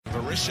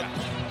Barisha.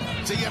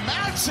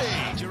 Diamante.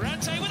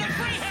 Durante with a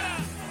free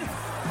header.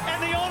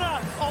 And the honour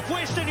of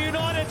Western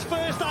United's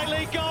first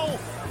A-League goal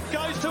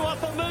goes to a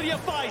familiar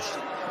face.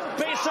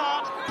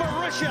 Bessart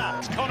Barisha.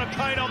 It's Connor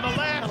Payne on the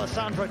left.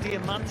 Alessandro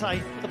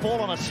Diamante, the ball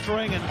on a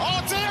string. And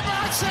Oh,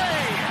 Diamante!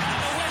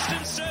 The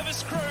Western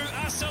service crew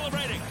are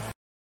celebrating.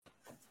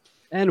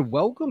 And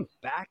welcome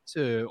back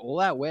to All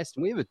Out West.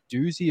 And we have a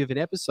doozy of an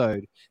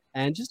episode.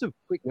 And just a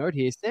quick note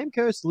here, Sam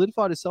Kerr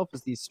solidified herself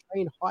as the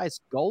Australian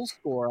highest goal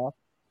scorer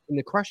in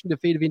the crushing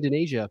defeat of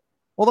Indonesia.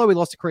 Although we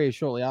lost to Korea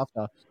shortly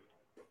after.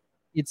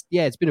 It's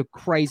been a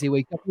crazy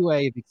week.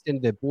 WA have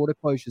extended their border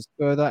closures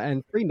further,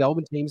 and 3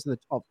 Melbourne teams in the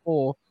top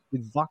 4,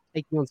 with VUC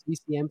taking on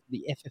CCM for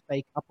the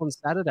FFA Cup on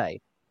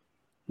Saturday.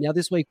 Now,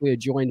 this week we are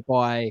joined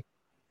by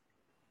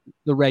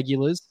the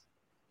regulars,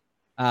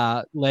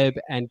 Leb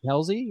and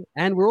Kelsey,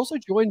 and we're also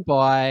joined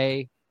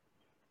by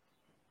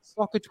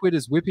Soccer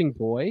Twitter's whipping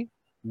boy,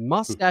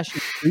 mustache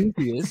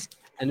enthusiast,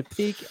 and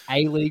peak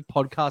A-League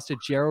podcaster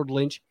Gerald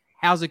Lynch.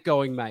 How's it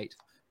going, mate?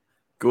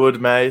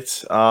 Good,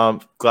 mate.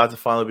 Glad to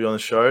finally be on the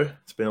show.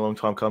 It's been a long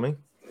time coming.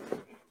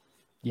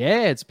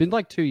 Yeah, it's been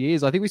like 2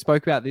 years. I think we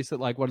spoke about this at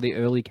like one of the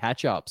early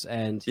catch-ups.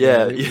 And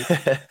yeah.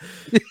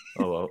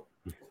 Oh, well.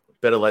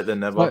 Better late than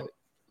never. So,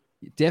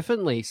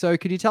 definitely. So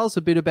could you tell us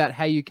a bit about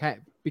how you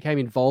became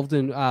involved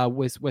in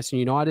Western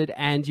United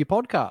and your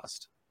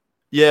podcast?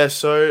 Yeah,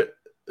 so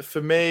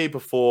for me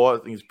before, I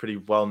think it's pretty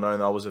well known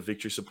that I was a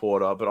Victory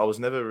supporter, but I was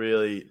never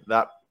really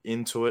that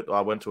into it.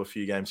 I went to a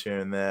few games here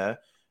and there.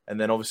 And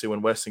then obviously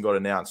when Western got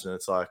announced and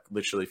it's like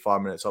literally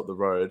 5 minutes up the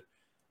road,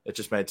 it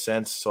just made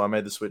sense. So I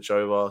made the switch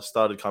over,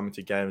 started coming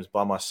to games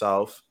by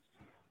myself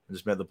and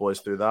just met the boys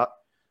through that.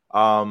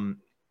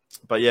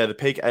 But yeah, the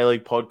Peak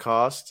A-League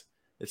podcast,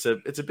 it's a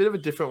bit of a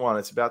different one.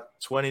 It's about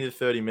 20 to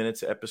 30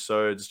 minutes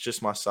episodes,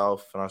 just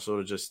myself. And I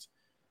sort of just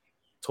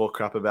talk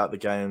crap about the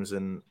games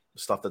and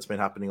stuff that's been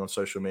happening on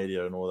social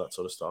media and all that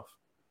sort of stuff.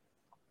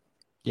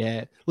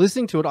 Yeah.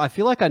 Listening to it, I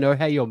feel like I know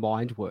how your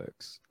mind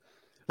works.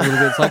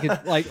 It's like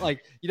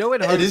you know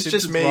when it is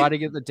just me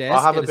writing at the desk.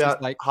 I have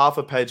about half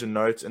a page of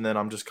notes, and then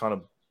I'm just kind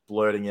of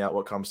blurting out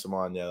what comes to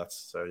mind. Yeah,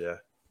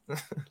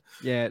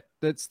 Yeah,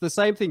 that's the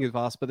same thing with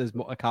us, but there's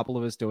a couple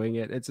of us doing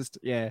it. It's just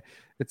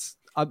it's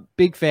a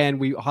big fan.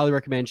 We highly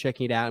recommend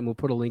checking it out, and we'll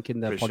put a link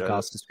in the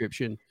podcast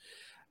description.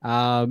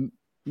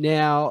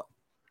 Now,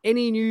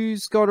 any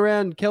news going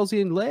around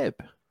Kelsey and Leb?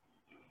 You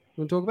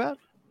want to talk about?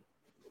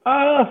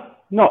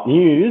 Not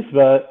news,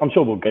 but I'm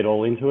sure we'll get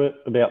all into it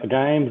about the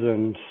games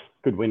and.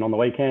 Good win on the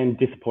weekend,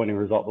 disappointing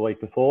result the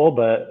week before,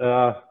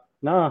 but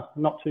not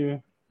too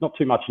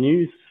much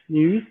news.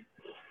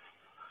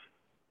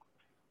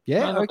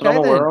 Yeah, no, okay I'm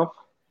aware of.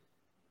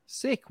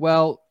 Sick.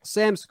 Well,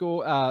 Sam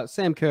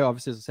Kerr,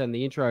 obviously, as I said in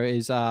the intro,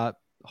 is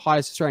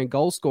highest Australian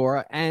goal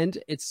scorer, and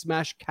it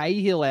smashed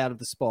Cahill out of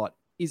the spot.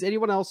 Is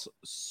anyone else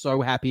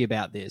so happy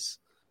about this?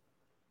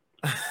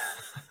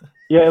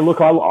 Yeah,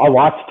 look, I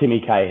liked Timmy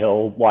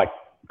Cahill,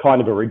 kind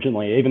of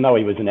originally, even though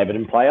he was an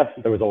Everton player,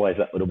 there was always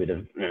that little bit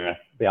of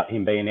about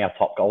him being our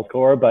top goal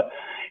scorer. But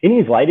in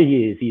his later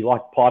years, he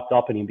piped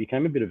up and he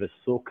became a bit of a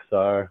sook.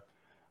 So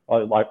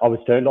I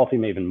was turned off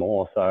him even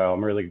more. So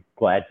I'm really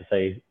glad to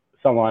see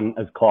someone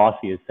as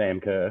classy as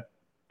Sam Kerr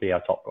be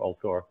our top goal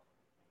scorer.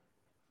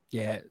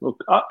 Yeah.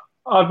 Look,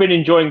 I've been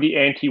enjoying the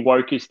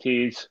anti-wokest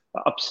tears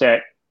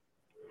upset.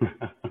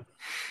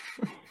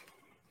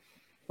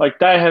 Like,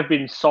 they have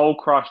been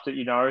soul-crushed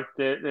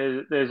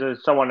that,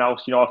 there's someone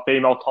else, a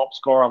female top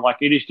scorer. Like,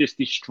 it is just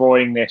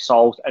destroying their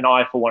souls, and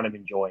I, for one, am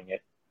enjoying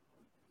it.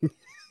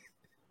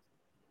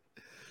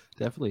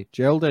 Definitely.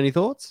 Gerald, any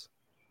thoughts?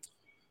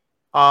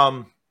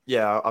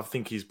 Yeah, I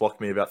think he's blocked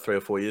me about 3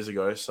 or 4 years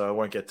ago, so I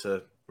won't get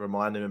to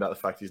remind him about the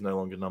fact he's no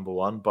longer number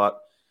one. But,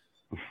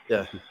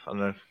 yeah, I don't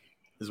know.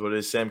 This is what it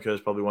is. Sam Kerr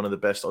is probably one of the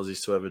best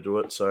Aussies to ever do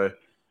it, so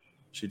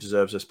she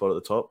deserves her spot at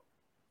the top.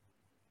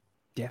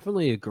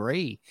 Definitely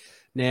agree.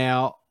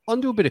 Now,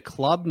 on to a bit of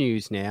club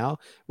news now.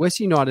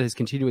 Western United has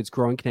continued its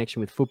growing connection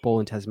with football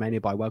in Tasmania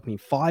by welcoming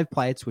 5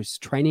 players to its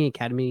training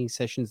academy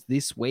sessions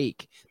this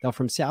week. They're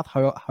from South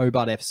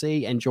Hobart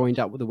FC and joined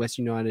up with the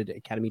Western United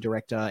Academy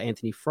director,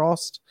 Anthony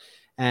Frost,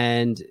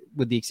 and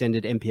with the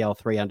extended NPL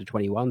 3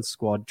 under-21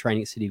 squad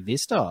training at City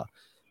Vista.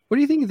 What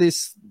do you think of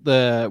this,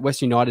 the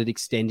Western United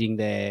extending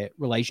their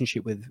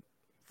relationship with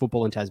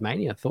football in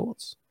Tasmania?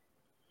 Thoughts?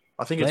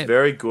 I think it's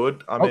very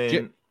good.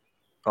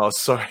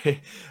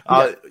 Sorry.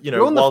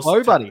 You're on the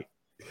flow, buddy.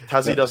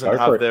 Tassie doesn't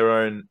have their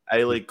own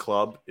A-League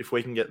club. If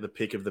we can get the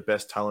pick of the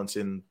best talents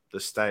in the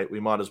state,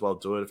 we might as well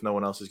do it if no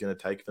one else is going to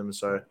take them.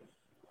 So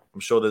I'm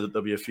sure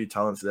there'll be a few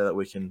talents there that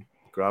we can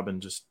grab and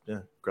just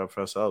grab for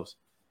ourselves.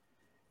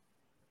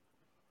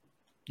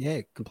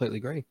 Yeah, completely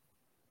agree.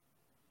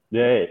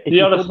 Yeah.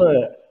 You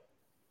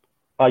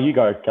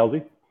go,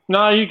 Kelsey.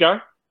 No, you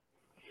go.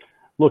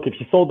 Look, if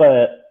you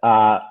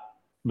saw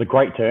the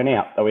great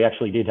turnout that we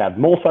actually did have,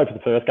 more so for the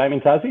first game in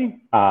Tassie,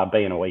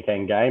 being a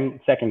weekend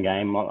game. Second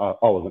game, I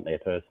wasn't there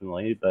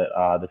personally, but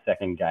the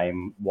second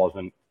game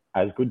wasn't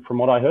as good from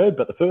what I heard.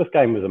 But the first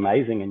game was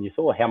amazing, and you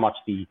saw how much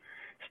the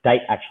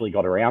State actually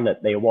got around it.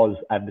 There was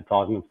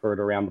advertisements for it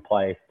around the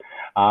place.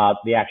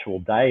 The actual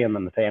day and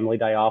then the family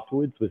day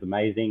afterwards was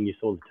amazing. You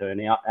saw the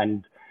turnout,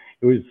 and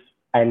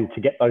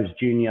to get those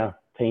junior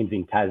teams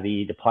in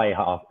Tassie to play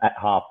at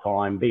half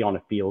time, be on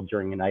a field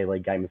during an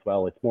A-League game as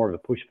well. It's more of a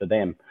push for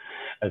them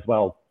as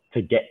well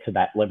to get to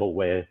that level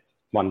where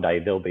one day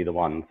they'll be the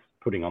ones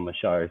putting on the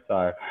show.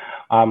 So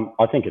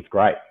I think it's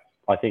great.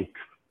 I think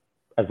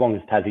as long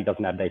as Tassie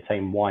doesn't have their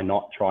team, why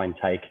not try and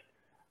take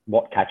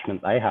what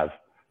catchment they have?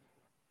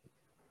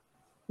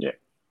 Yeah.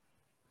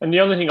 And the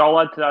only thing I'll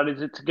add to that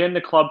is it's, again,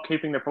 the club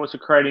keeping the promise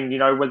of creating,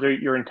 whether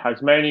you're in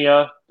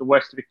Tasmania, the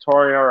west of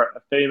Victoria, or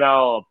a female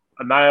or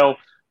a male,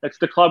 it's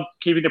the club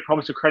keeping the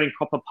promise of creating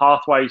proper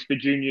pathways for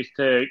juniors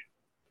to,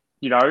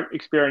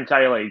 experience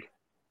A-League.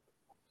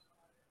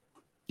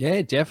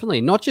 Yeah,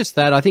 definitely. Not just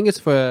that. I think it's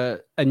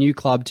for a new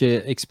club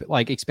to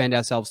expand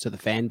ourselves to the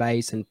fan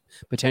base and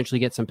potentially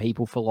get some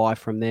people for life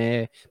from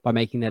there by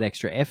making that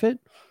extra effort.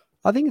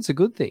 I think it's a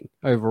good thing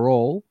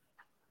overall.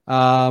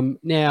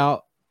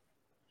 Now,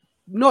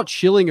 not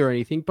shilling or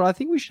anything, but I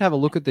think we should have a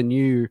look at the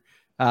new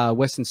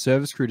Western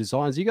Service Crew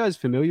designs. Are you guys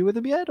familiar with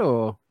them yet,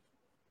 or?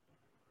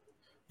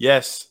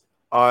 Yes,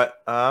 I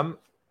am.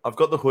 I've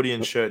got the hoodie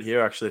and shirt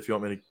here, actually, if you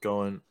want me to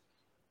go and...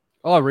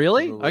 Oh,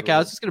 really? Okay, I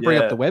was just going to bring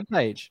up the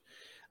webpage.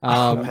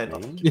 There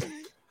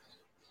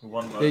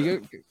you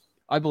go.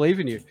 I believe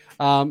in you.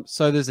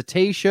 So there's a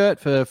T-shirt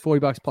for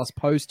 $40 plus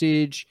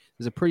postage.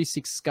 There's a pretty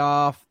sick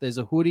scarf. There's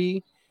a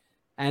hoodie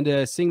and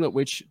a singlet,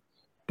 which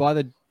by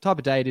the type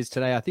of day it is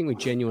today, I think we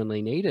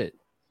genuinely need it.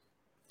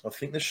 I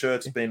think the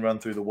shirt's been run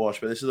through the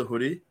wash, but this is a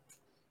hoodie.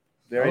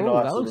 Very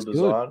nice little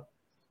design. Good.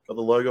 Got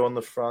the logo on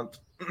the front.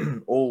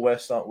 All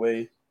West, aren't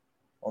we?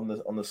 On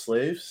the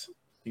sleeves.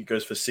 It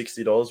goes for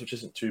 $60, which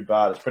isn't too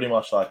bad. It's pretty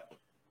much like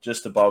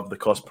just above the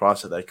cost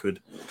price that they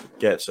could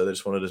get. So they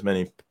just wanted as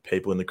many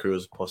people in the crew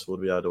as possible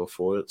to be able to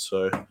afford it.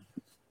 So,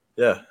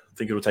 yeah, I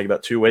think it'll take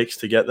about 2 weeks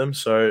to get them.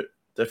 So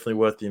definitely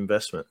worth the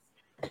investment.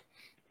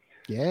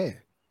 Yeah,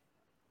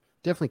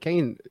 definitely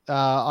keen.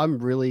 I'm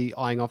really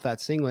eyeing off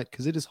that singlet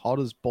because it is hot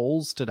as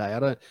balls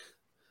today.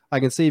 I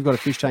can see you've got a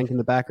fish tank in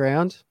the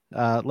background,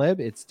 Leb.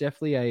 It's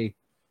definitely a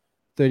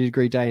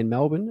 30-degree day in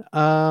Melbourne.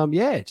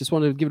 Just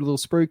wanted to give it a little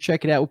spruik.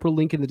 Check it out. We'll put a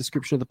link in the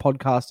description of the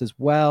podcast as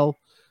well.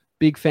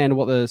 Big fan of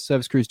what the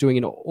Service Crew is doing,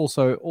 and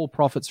also all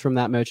profits from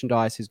that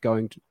merchandise is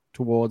going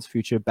towards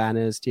future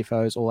banners,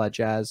 tifos, all that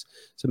jazz.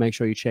 So make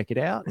sure you check it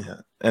out. Yeah,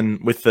 and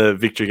with the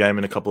victory game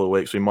in a couple of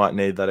weeks, we might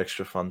need that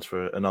extra funds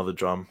for another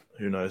drum.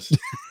 Who knows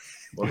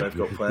what they've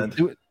got planned?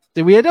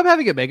 Did we end up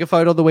having a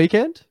megaphone on the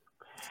weekend?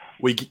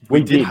 We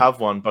did have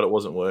one, but it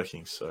wasn't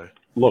working. So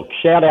look,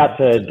 shout out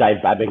to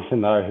Dave Babington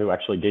though, who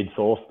actually did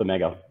source the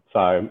mega.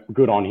 So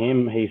good on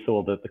him. He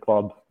saw that the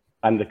club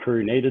and the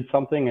crew needed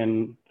something,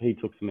 and he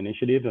took some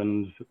initiative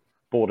and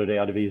bought it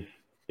out of his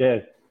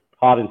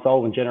heart and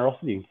soul and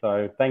generosity.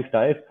 So thanks,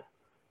 Dave.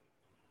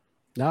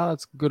 No,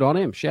 that's good on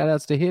him. Shout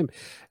outs to him.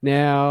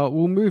 Now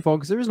we'll move on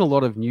because there isn't a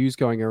lot of news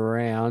going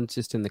around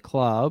just in the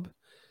club.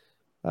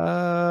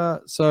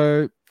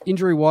 So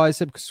injury wise,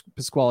 Seb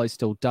Pasquale is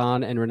still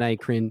done, and Renee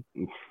Crin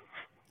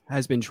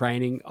has been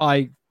training.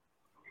 I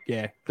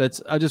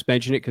just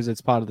mentioned it because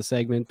it's part of the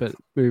segment, but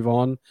move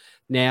on.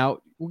 Now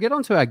we'll get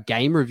on to our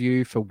game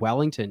review for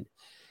Wellington.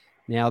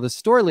 Now, the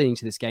story leading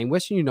to this game,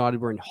 Western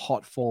United were in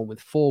hot form with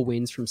 4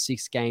 wins from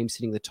 6 games,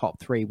 sitting the top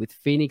 3, with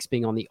Phoenix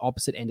being on the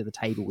opposite end of the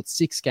table with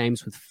 6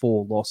 games with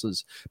 4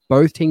 losses.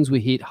 Both teams were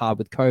hit hard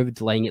with COVID,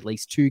 delaying at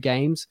least 2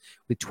 games,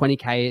 with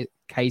 20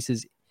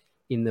 cases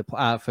in the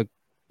for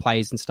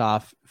players and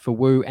staff for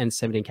Wu and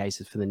 17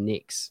 cases for the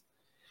Knicks.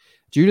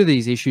 Due to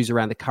these issues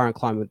around the current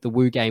climate, the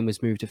Wu game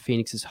was moved to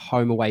Phoenix's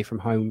home away from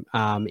home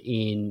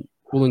in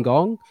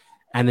Wollongong,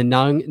 and the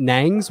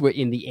Nangs were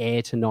in the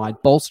air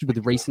tonight, bolstered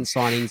with recent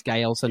signings,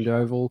 Gael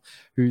Sandoval,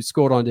 who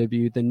scored on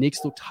debut. The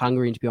Knicks looked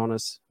hungry and, to be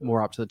honest,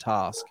 more up to the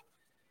task.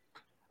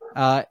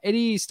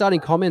 Any starting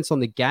comments on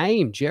the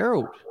game,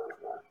 Gerald?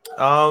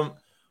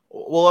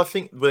 Well, I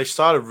think they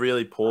started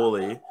really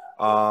poorly,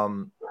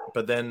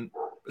 but then,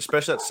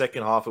 especially that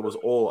second half, it was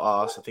all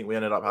us. I think we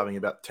ended up having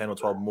about 10 or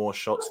 12 more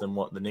shots than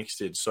what the Knicks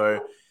did. So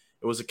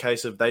it was a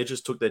case of they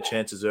just took their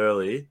chances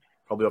early,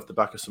 probably off the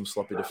back of some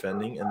sloppy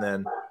defending, and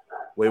then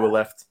we were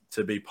left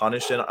to be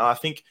punished. And I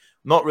think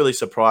not really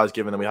surprised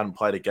given that we hadn't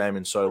played a game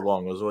in so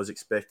long. I was always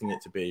expecting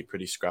it to be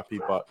pretty scrappy,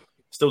 but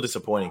still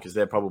disappointing because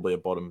they're probably a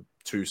bottom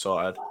 2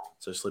 side.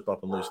 So slip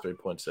up and lose 3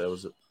 points there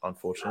was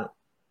unfortunate.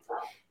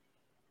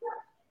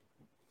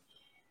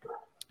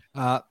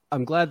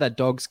 I'm glad that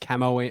Dog's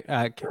got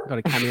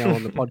a cameo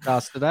on the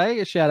podcast today.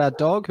 A shout out,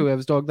 Dog,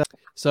 whoever's dog that.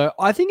 So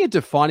I think a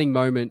defining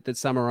moment that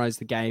summarized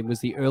the game was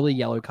the early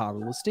yellow card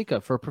on the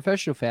sticker for a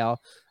professional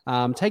foul,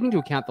 taking into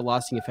account the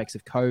lasting effects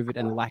of COVID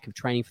and the lack of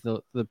training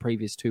for the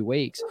previous 2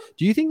 weeks.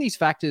 Do you think these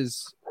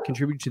factors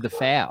contribute to the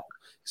foul?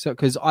 So,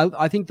 because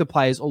I think the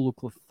players all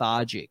look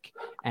lethargic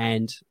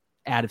and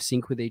out of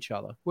sync with each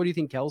other. What do you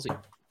think, Kelsey?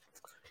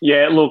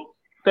 Yeah, look,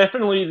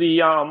 definitely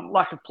the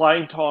lack of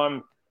playing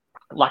time,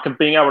 lack of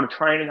being able to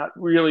train, and that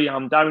really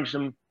damaged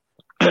them.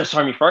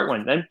 Sorry, my throat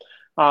went then.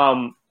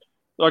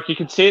 Like you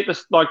could see it,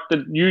 like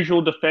the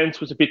usual defense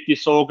was a bit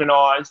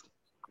disorganized.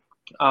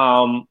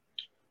 And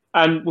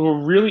we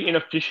were really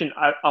inefficient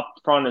up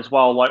front as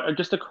well. Like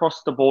just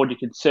across the board, you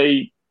could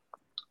see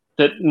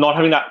that not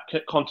having that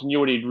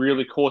continuity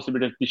really caused a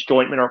bit of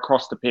disjointment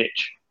across the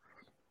pitch.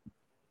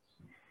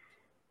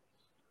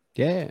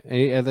 Yeah.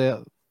 Any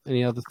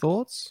other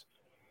thoughts?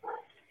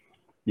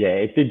 Yeah,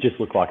 it did just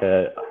look like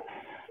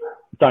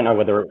don't know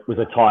whether it was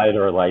a tired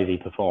or a lazy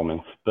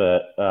performance,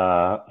 but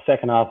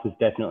second half was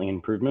definitely an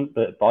improvement,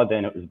 but by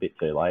then it was a bit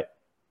too late.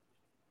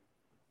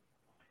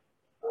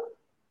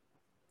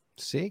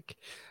 Sick.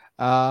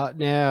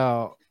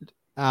 Now,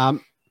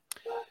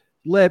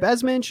 Leb,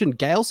 as mentioned,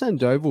 Gail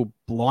Sandoval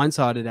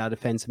blindsided our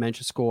defense and managed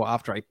to score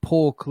after a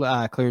poor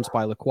clearance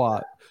by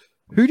Lacroix.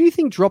 Who do you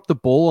think dropped the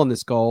ball on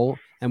this goal,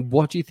 and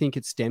what do you think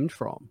it stemmed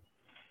from?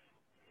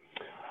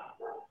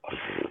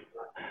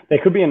 There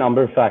could be a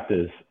number of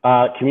factors.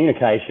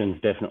 Communication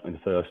is definitely the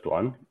first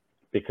one,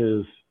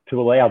 because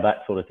to allow that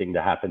sort of thing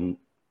to happen,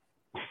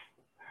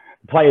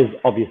 players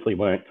obviously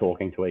weren't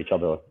talking to each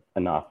other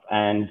enough.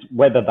 And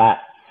whether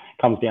that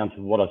comes down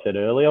to what I said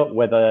earlier,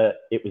 whether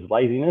it was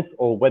laziness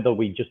or whether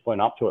we just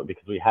weren't up to it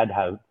because we had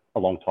a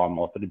long time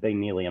off. It had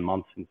been nearly a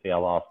month since our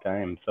last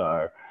game.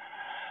 So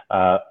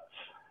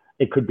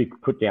it could be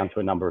put down to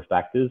a number of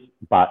factors,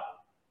 but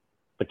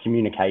the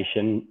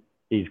communication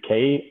is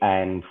key,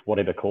 and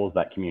whatever caused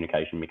that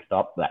communication mixed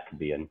up, that could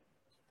be a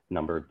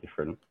number of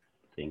different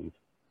things.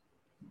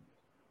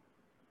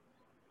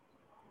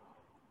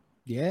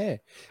 Yeah.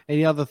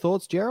 Any other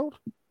thoughts, Gerald?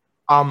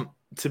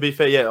 To be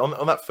fair, yeah,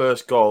 on that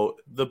first goal,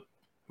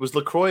 was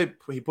Lacroix,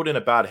 he put in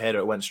a bad header,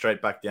 it went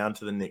straight back down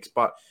to the Knicks,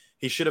 but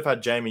he should have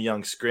had Jamie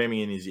Young screaming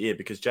in his ear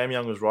because Jamie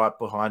Young was right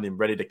behind him,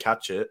 ready to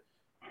catch it.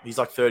 He's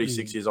like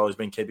 36 years old, he's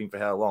been keeping for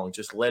how long?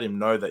 Just let him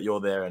know that you're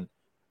there and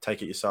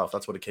take it yourself.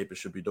 That's what a keeper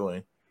should be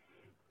doing.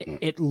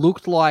 It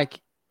looked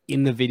like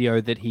in the video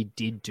that he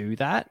did do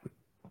that.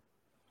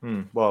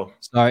 Well,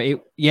 so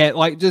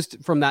like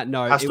just from that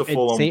note, has to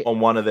fall on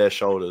one of their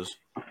shoulders.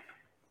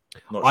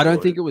 I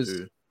don't think it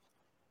was.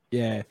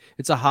 Yeah,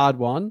 it's a hard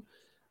one.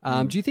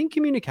 Do you think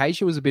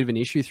communication was a bit of an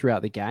issue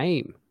throughout the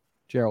game,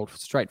 Gerald?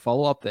 Straight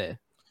follow up there.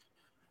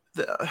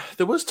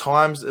 There was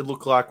times it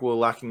looked like we were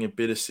lacking a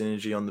bit of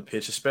synergy on the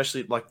pitch,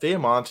 especially like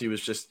Diamante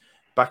was just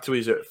back to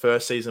his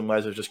first season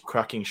ways of just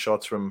cracking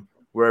shots from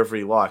wherever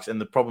he likes. And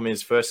the problem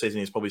is first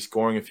season he's probably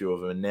scoring a few of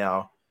them, and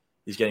now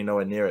he's getting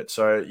nowhere near it.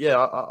 So, yeah,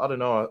 I don't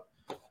know.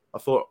 I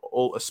thought,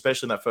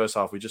 especially in that first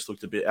half, we just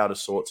looked a bit out of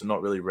sorts and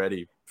not really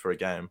ready for a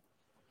game.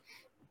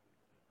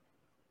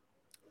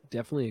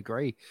 Definitely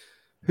agree.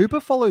 Hooper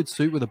followed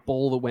suit with a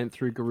ball that went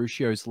through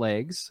Garuccio's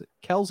legs.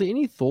 Kelsey,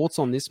 any thoughts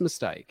on this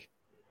mistake?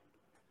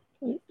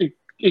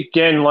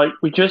 Again, like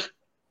we just,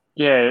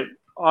 I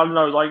don't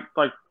know,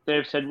 like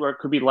Dave said, where it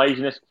could be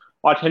laziness.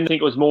 I tend to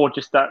think it was more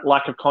just that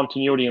lack of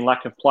continuity and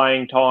lack of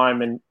playing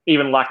time and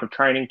even lack of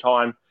training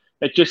time.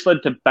 It just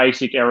led to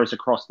basic errors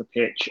across the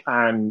pitch.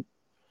 And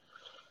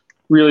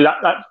really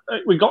that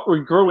we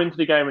grew into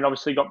the game and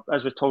obviously got,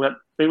 as we've talked about,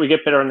 we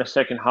get better in the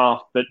second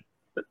half, but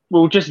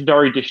we were just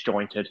very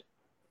disjointed.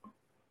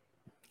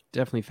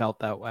 Definitely felt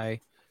that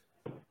way.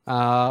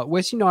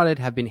 West United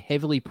have been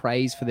heavily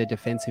praised for their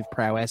defensive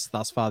prowess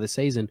thus far this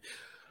season.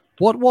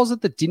 What was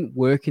it that didn't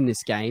work in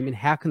this game, and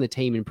how can the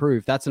team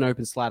improve? That's an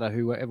open slatter.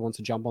 Whoever wants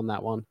to jump on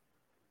that one.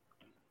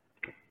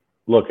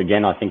 Look,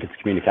 again, I think it's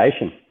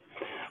communication.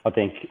 I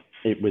think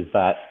it was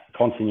that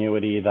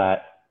continuity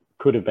that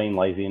could have been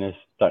laziness.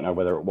 Don't know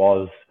whether it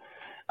was.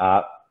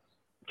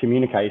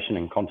 Communication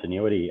and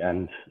continuity,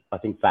 and I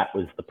think that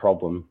was the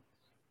problem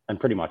and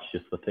pretty much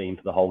just the theme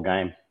for the whole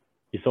game.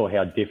 You saw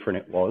how different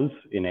it was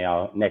in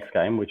our next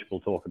game, which we'll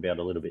talk about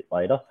a little bit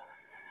later.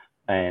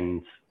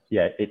 And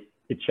yeah, it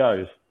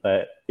shows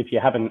that if you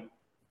haven't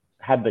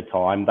had the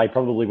time, they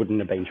probably wouldn't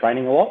have been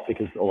training a lot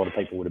because a lot of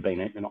people would have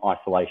been in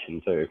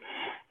isolation too.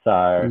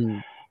 So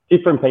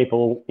different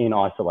people in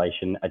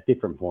isolation at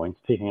different points,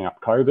 picking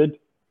up COVID,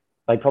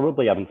 they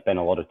probably haven't spent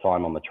a lot of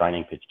time on the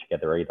training pitch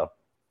together either.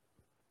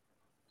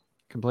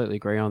 Completely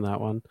agree on that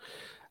one.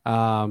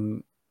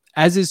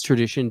 As is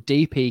tradition,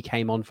 DP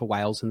came on for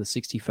Wales in the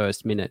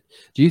 61st minute.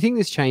 Do you think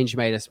this change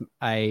made us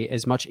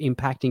as much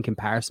impact in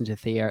comparison to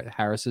Theo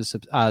Harris's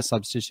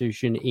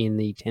substitution in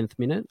the 10th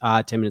minute,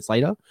 10 minutes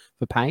later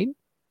for Payne?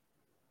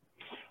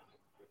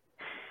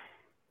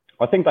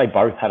 I think they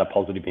both had a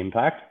positive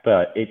impact,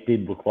 but it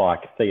did look like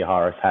Theo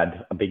Harris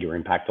had a bigger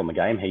impact on the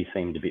game. He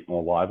seemed a bit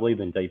more lively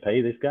than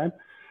DP this game.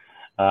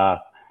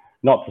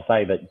 Not to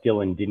say that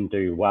Dylan didn't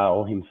do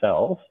well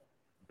himself,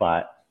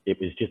 but it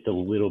was just a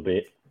little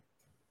bit,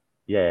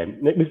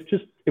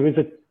 it was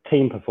a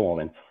team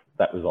performance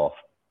that was off.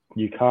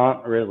 You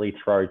can't really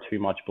throw too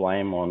much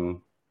blame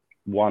on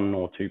one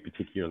or two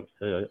particular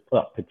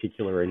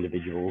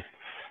individuals,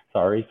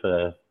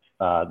 for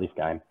this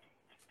game.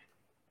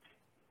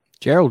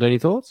 Gerald, any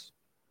thoughts?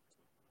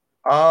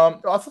 I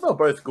thought they were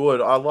both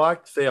good. I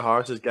liked Theo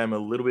Harris's game a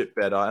little bit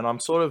better, and I'm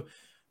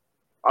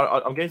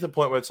getting to the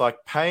point where it's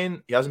like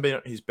Payne, he hasn't been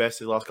at his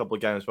best in the last couple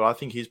of games, but I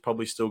think he's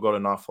probably still got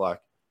enough like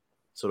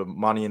sort of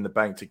money in the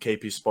bank to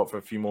keep his spot for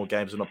a few more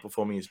games and not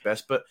performing his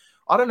best. But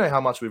I don't know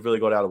how much we've really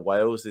got out of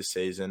Wales this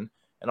season.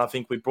 And I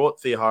think we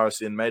brought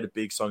Theoharis in, made a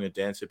big song and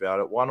dance about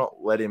it. Why not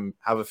let him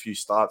have a few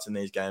starts in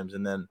these games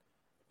and then,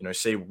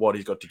 see what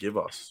he's got to give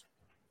us?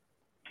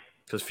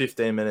 Because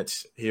 15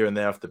 minutes here and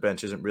there off the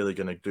bench isn't really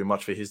going to do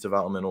much for his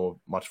development or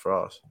much for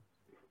us.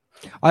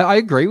 I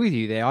agree with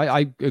you there.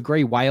 I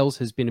agree Wales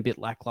has been a bit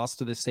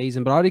lackluster this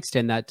season, but I'd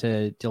extend that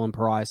to Dylan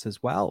Parias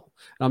as well.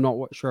 And I'm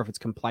not sure if it's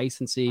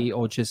complacency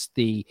or just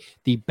the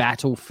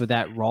battle for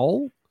that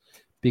role,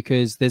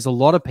 because there's a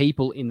lot of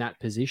people in that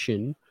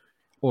position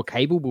or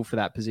capable for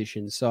that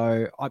position.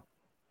 So, I've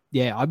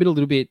been a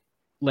little bit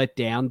let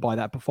down by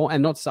that performance.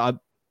 And not I'm a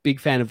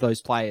big fan of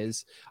those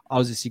players. I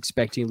was just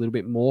expecting a little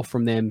bit more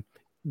from them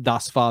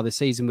thus far this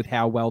season with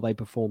how well they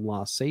performed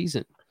last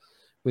season.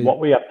 What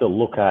we have to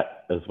look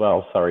at as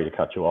well, sorry to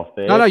cut you off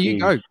there. No, you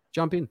go.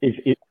 Jump in. Is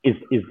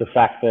the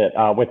fact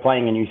that we're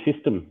playing a new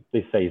system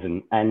this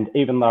season. And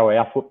even though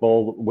our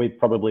football, we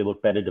probably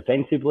look better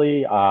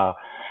defensively, our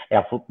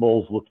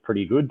footballs looked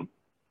pretty good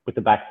with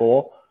the back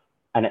four,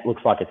 and it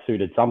looks like it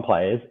suited some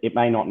players. It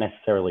may not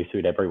necessarily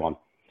suit everyone.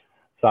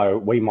 So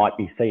we might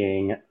be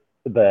seeing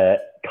the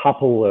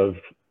couple of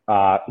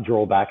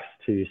drawbacks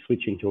to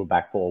switching to a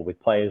back four with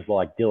players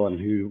like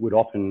Dylan, who would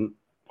often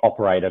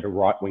operate at a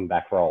right wing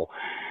back role.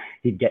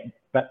 He'd get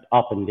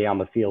up and down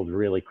the field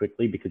really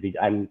quickly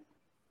and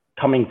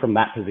coming from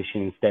that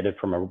position instead of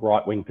from a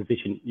right wing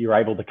position, you're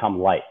able to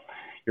come late.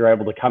 You're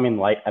able to come in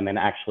late and then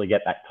actually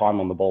get that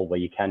time on the ball where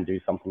you can do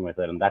something with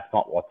it. And that's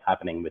not what's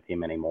happening with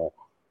him anymore.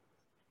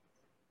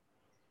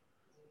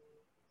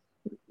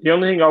 The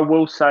only thing I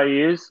will say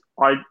is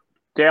I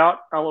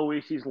doubt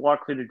Aloisi is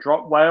likely to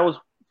drop Wales.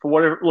 For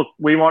whatever, look,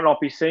 we might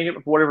not be seeing it,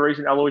 but for whatever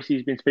reason, Aloisi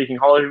has been speaking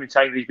highly of him and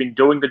saying that he's been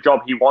doing the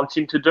job he wants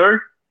him to do.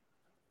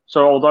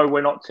 So although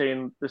we're not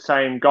seeing the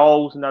same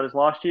goals and that as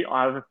last year,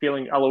 I have a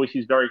feeling Aloisi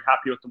is very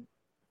happy with the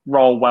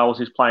role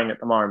Wales is playing at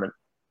the moment.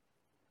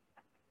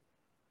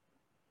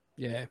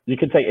 Yeah. You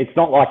could say it's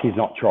not like he's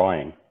not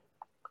trying.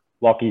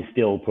 Like he's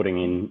still putting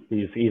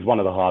in, he's one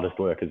of the hardest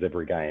workers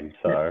every game.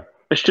 So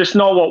it's just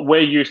not what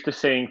we're used to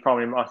seeing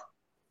from him.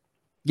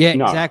 Yeah,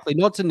 No. exactly.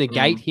 Not to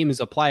negate him as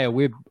a player.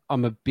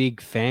 I'm a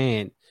big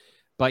fan.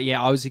 But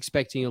yeah, I was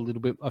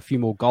expecting a few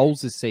more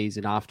goals this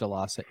season after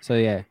last season. So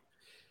yeah.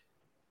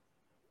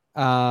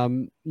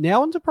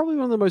 Now on to probably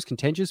one of the most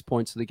contentious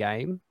points of the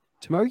game.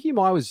 Tomoki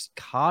Mai was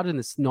carded in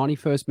the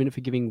 91st minute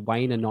for giving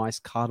Wayne a nice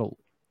cuddle.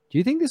 Do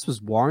you think this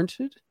was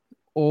warranted?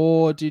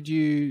 Or did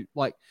you,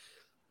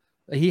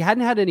 he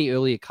hadn't had any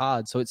earlier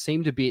cards, so it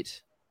seemed a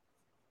bit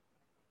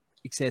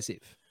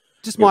excessive.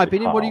 Just my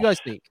opinion. What do you guys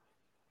think?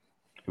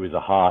 It was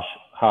a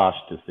harsh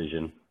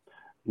decision.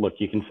 Look,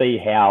 you can see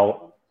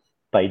how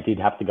they did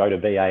have to go to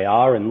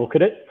VAR and look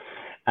at it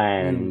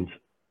and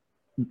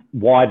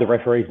why the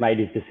referees made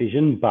his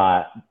decision.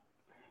 But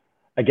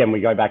again,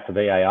 we go back to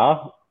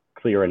VAR,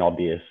 clear and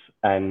obvious.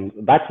 And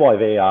that's why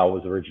VAR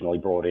was originally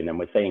brought in. And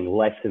we're seeing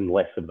less and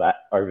less of that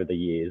over the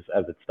years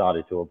as it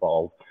started to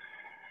evolve.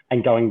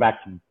 And going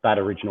back to that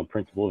original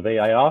principle of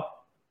VAR,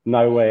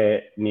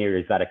 nowhere near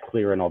is that a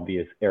clear and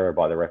obvious error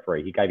by the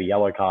referee. He gave a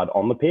yellow card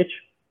on the pitch.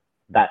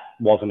 That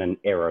wasn't an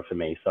error for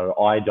me. So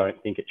I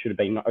don't think it should have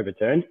been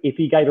overturned. If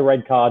he gave a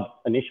red card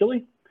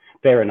initially,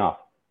 fair enough.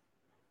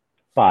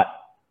 But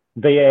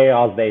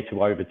VAR is there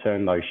to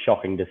overturn those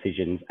shocking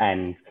decisions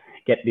and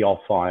get the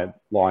offside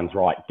lines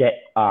right, get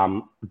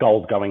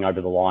goals going over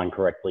the line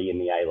correctly in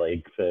the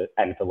A-League for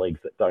leagues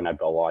that don't have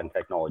goal line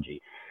technology.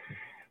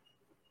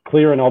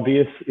 Clear and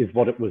obvious is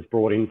what it was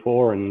brought in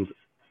for. And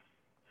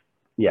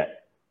yeah,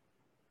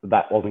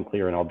 that wasn't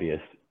clear and obvious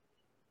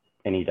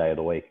any day of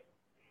the week.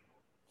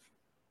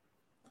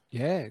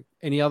 Yeah.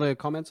 Any other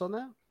comments on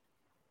that?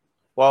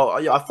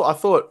 Well, yeah, I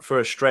thought for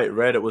a straight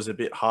red, it was a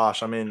bit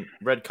harsh. I mean,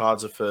 red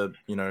cards are for,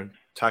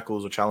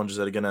 tackles or challenges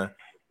that are going to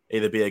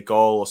either be a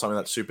goal or something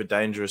that's super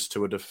dangerous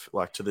to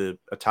to the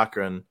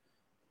attacker. And,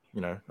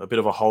 a bit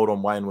of a hold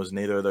on Wayne was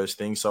neither of those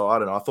things. So I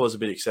don't know. I thought it was a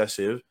bit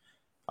excessive.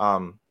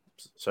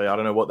 So yeah, I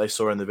don't know what they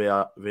saw in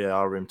the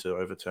VAR room to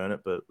overturn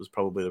it, but it was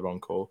probably the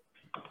wrong call.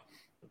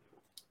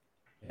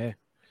 Yeah.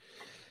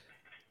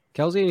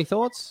 Kelsey, any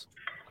thoughts?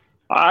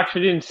 I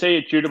actually didn't see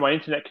it due to my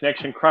internet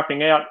connection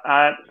crapping out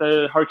at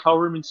the hotel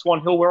room in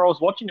Swan Hill where I was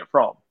watching it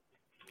from.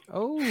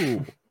 Oh.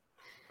 Well,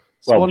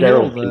 Swan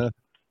Gerald Hill,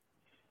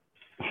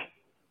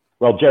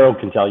 Gerald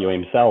can tell you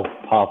himself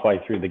halfway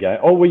through the game.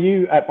 Oh, were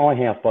you at my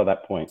house by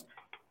that point?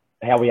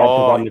 How we had to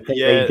run the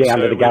TV down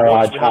to the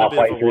garage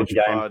halfway through the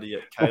game. Party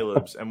at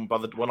Caleb's, and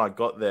when I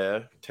got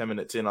there, 10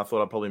 minutes in, I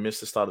thought I'd probably missed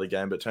the start of the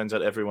game, but it turns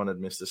out everyone had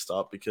missed the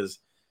start because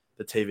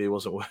the TV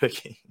wasn't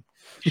working.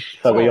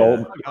 So we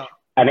all,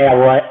 and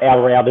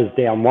our router's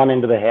down one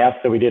end of the house,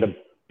 so we did a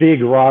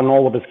big run,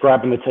 all of us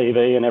grabbing the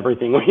TV and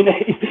everything we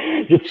need,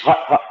 just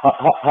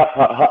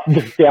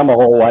just down the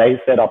hallway,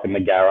 set up in the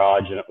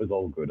garage, and it was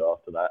all good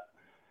after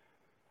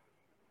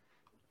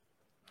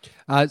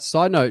that.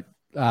 Side note,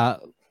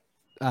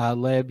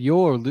 Leb,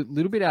 you're a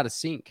little bit out of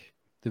sync,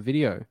 the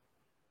video.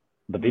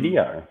 The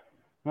video?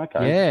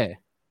 Okay. Yeah.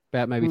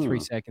 About maybe 3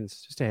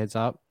 seconds. Just a heads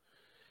up.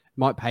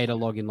 Might pay to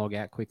log in, log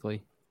out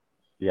quickly.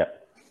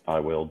 Yep, I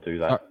will do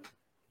that.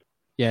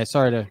 Yeah,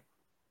 sorry to...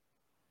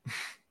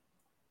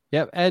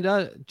 Yep,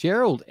 and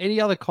Gerald,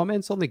 any other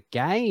comments on the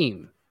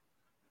game?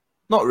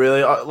 Not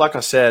really. Like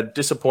I said,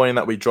 disappointing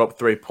that we dropped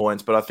 3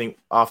 points, but I think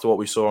after what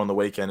we saw on the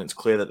weekend, it's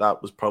clear that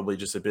that was probably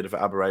just a bit of an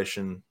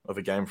aberration of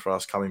a game for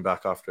us coming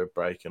back after a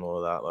break and all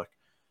of that. Like,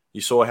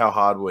 you saw how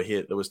hard we were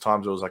hit. There was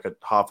times there was like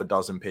half a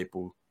dozen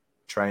people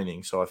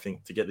training, so I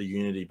think to get the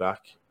unity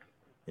back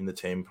in the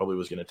team probably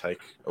was going to take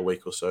a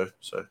week or so.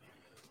 So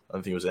I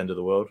don't think it was the end of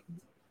the world.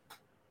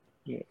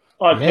 Yeah.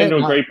 I tend to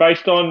agree.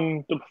 Based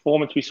on the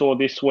performance we saw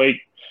this week,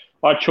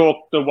 I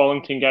chalk the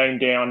Wellington game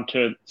down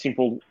to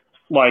simple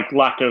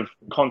lack of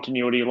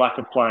continuity, lack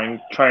of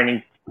playing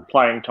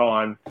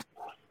time.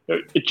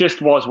 It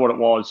just was what it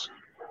was.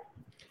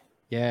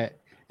 Yeah.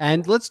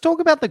 And let's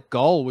talk about the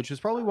goal, which was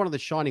probably one of the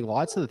shining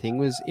lights of the thing,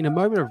 was in a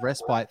moment of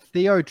respite,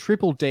 Theo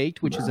triple deked,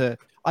 which is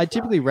I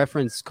typically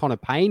reference Connor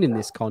Payne in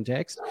this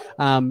context,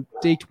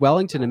 deked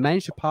Wellington and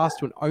managed to pass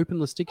to an open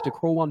Lustica to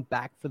crawl one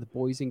back for the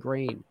boys in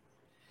green.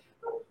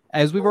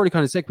 As we've already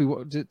kind of said,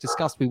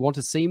 discussed, we want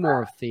to see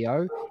more of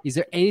Theo. Is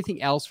there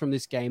anything else from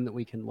this game that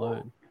we can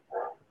learn?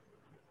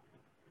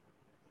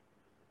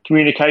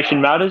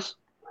 Communication matters.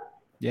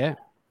 Yeah.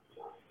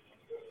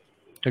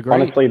 Agreed.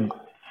 Honestly,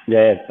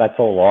 yeah, that's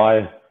all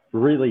I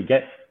really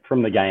get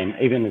from the game.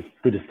 Even as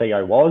good as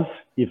Theo was,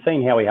 you've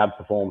seen how he had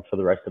performed for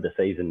the rest of the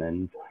season,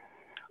 and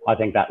I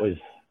think that was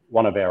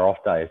one of our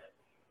off days.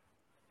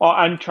 Oh,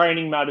 and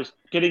training matters.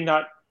 Getting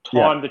that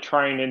time to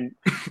train and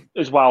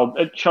as well.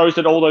 It shows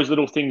that all those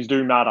little things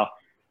do matter.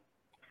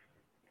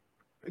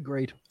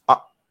 Agreed.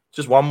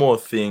 Just one more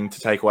thing to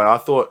take away. I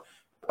thought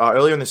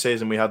earlier in the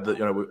season we had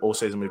all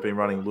season we've been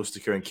running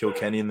Lustica and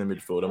Kilkenny in the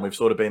midfield, and we've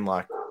sort of been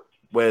like,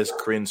 where's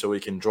Crin so we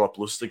can drop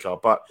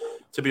Lustica? But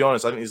to be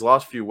honest, I think these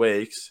last few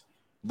weeks,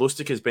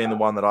 Lustica's been the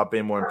one that I've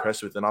been more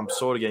impressed with, and I'm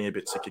sort of getting a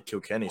bit sick of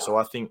Kilkenny. So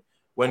I think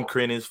when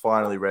Crin is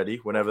finally ready,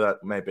 whenever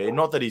that may be,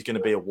 not that he's going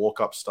to be a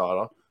walk-up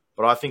starter,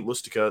 but I think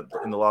Lustica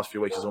in the last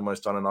few weeks has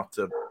almost done enough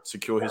to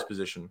secure his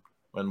position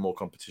when more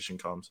competition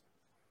comes.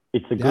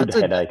 It's a good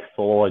headache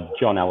for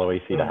John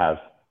Aloisi to have.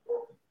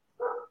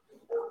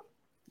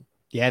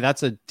 Yeah,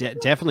 that's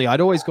definitely.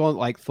 I'd always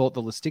thought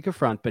the Lustica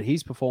front, but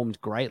he's performed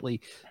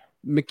greatly.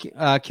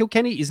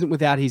 Kilkenny isn't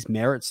without his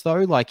merits,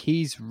 though. Like,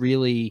 he's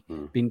really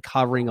been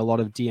covering a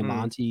lot of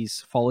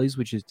Diamante's follies,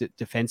 which is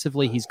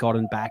defensively. He's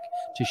gotten back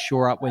to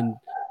shore up when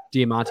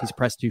Diamante's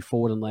pressed too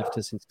forward and left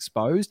us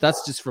exposed.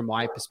 That's just from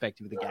my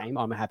perspective of the game.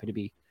 I'm happy to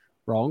be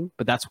wrong,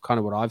 but that's kind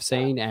of what I've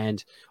seen.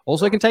 And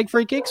also can take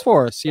free kicks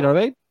for us. You know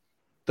what I mean?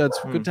 That's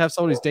good to have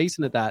someone who's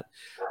decent at that.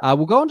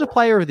 We'll go on to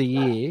Player of the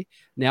Year.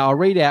 Now, I'll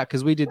read out,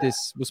 because we did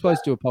this. We're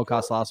supposed to do a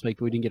podcast last week,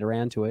 but we didn't get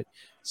around to it.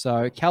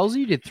 So, Kelsey,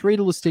 you did 3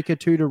 to Lustica,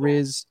 2 to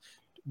Riz,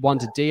 1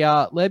 to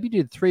Dia. Leb, you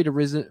did 3 to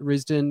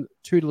Risden,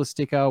 2 to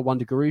Lustica, 1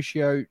 to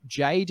Garuscio.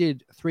 Jay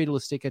did 3 to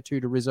Lustica, 2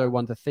 to Rizzo,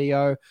 1 to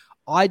Theo.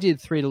 I did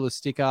 3 to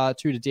Lustica,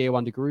 2 to Dia,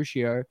 1 to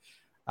Garuscio.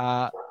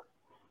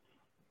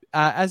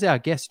 As our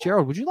guest,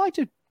 Gerald, would you like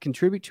to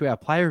contribute to our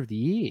Player of the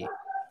Year?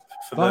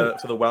 For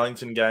the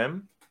Wellington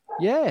game?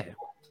 Yeah.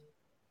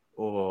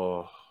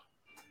 Oh,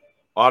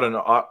 I don't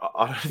know.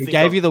 I don't think we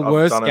gave you the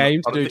worst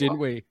game to do, didn't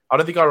we? I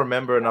don't think I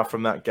remember enough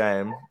from that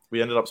game.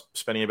 We ended up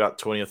spending about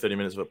 20 or 30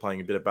 minutes of it playing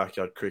a bit of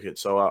backyard cricket.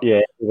 So yeah,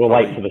 we'll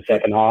wait for the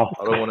second half.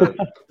 I don't want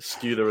to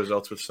skew the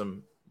results with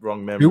some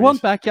wrong memories. Who won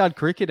backyard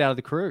cricket out of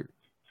the crew?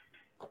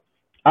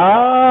 There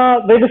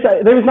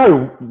was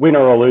no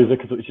winner or loser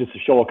because it was just a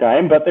short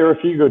game, but there were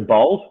a few good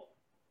bowls,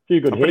 a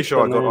few good hits. I'm pretty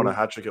sure I got on a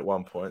hat trick at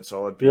one point,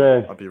 so I'd be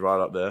right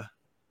up there.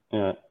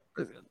 Yeah.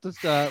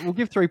 Just, we'll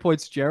give 3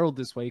 points to Gerald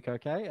this week,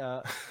 okay?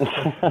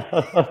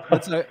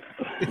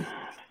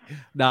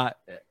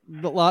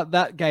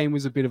 That game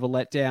was a bit of a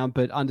letdown,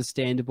 but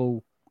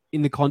understandable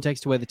in the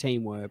context of where the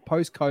team were.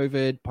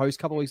 Post-COVID,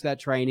 post-couple of weeks of that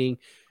training,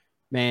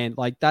 man,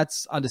 like,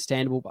 that's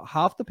understandable. But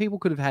half the people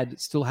could have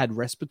still had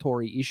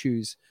respiratory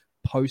issues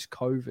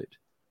post-COVID.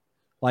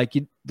 Like,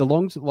 the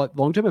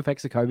long-term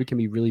effects of COVID can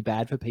be really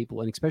bad for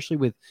people, and especially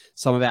with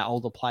some of our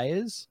older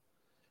players,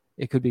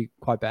 it could be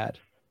quite bad.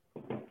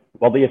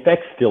 Well, the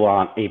effects still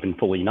aren't even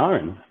fully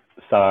known.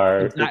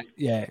 So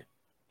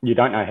you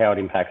don't know how it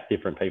impacts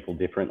different people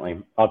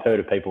differently. I've heard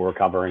of people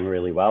recovering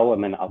really well,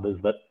 and then others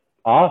that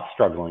are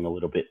struggling a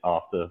little bit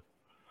after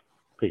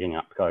picking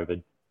up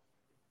COVID.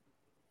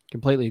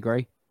 Completely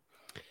agree.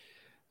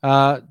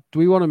 Do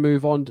we want to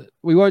move on?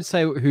 We won't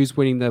say who's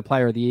winning the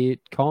Player of the Year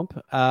comp.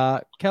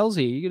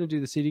 Kelsey, are you going to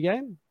do the City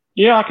game?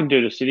 Yeah, I can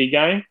do the City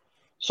game.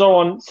 So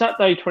on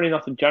Saturday,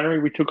 29th of January,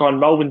 we took on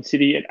Melbourne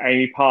City at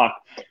Amy Park.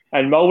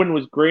 And Melbourne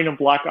was green and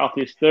black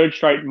after his third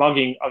straight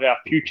mugging of our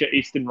future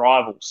Eastern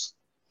rivals.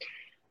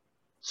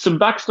 Some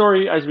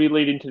backstory as we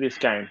lead into this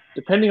game.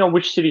 Depending on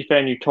which City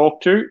fan you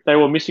talk to, they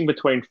were missing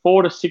between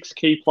 4 to 6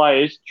 key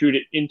players due to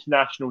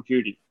international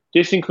duty.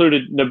 This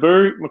included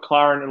Naboo,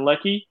 McLaren and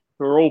Leckie,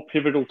 who are all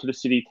pivotal to the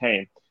City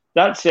team.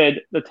 That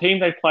said, the team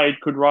they played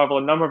could rival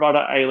a number of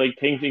other A-League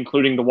teams,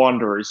 including the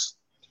Wanderers.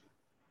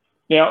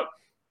 Now,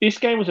 this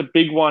game was a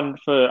big one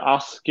for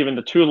us, given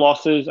the 2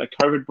 losses, a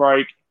COVID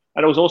break,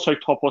 and it was also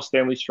Topos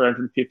Stanley's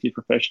 350th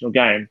professional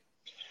game.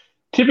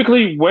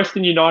 Typically,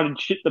 Western United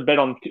shit the bed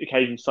on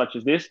occasions such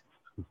as this,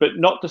 but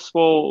not to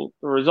spoil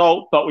the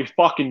result, but we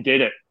fucking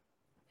did it.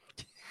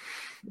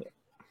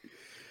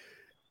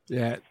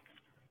 Yeah.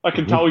 I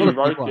can tell you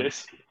wrote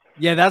this.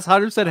 Yeah, that's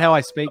 100% how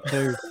I speak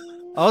too.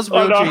 I was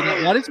real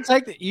cheating. Why did you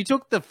take you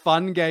took the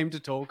fun game to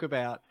talk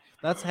about?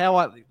 That's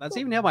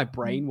even how my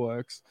brain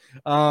works.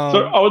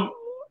 But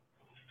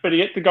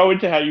yet to go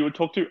into how you would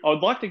talk to, I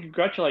would like to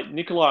congratulate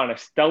Nikolai on a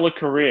stellar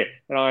career,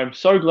 and I am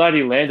so glad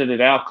he landed at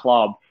our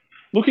club.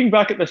 Looking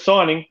back at the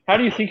signing, how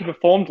do you think he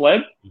performed,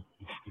 Leb?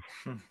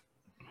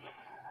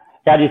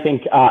 How do you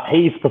think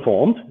he's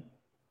performed?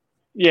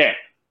 Yeah.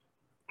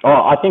 Oh,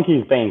 I think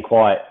he's been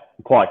quite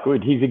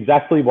good. He's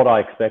exactly what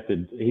I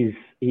expected.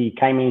 He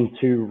came in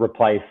to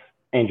replace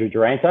Andrew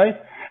Durante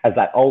as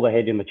that older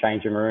head in the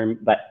changing room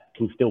that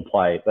can still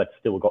play, that's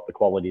still got the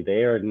quality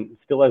there and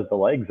still has the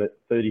legs at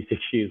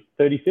 36 years.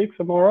 36,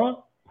 am I right?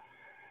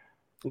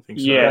 I think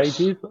so.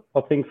 Yes.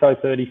 I think so,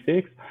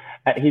 36.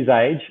 At his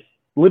age,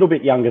 a little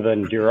bit younger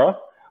than Dura,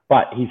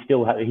 but he's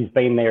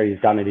been there, he's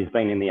done it, he's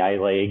been in the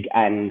A-League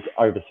and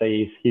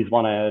overseas. He's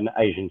won an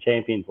Asian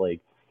Champions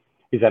League.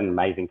 He's had an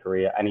amazing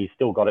career and he's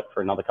still got it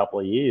for another couple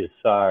of years.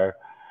 So,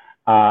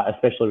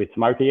 especially with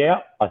Smoky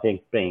out, I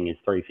think being his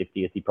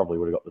 350th, he probably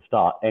would have got the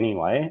start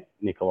anyway,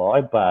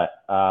 Nikolai. But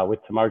with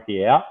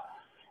Smoky out,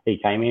 he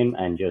came in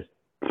and just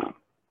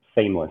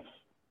seamless,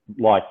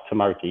 like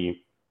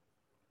Smoky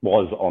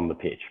was on the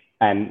pitch.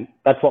 And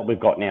that's what we've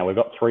got now. We've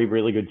got 3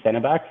 really good centre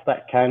backs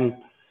that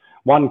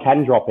one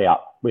can drop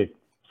out with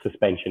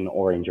suspension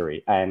or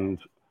injury, and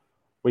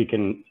we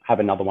can have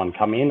another one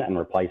come in and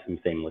replace him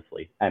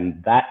seamlessly.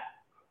 And that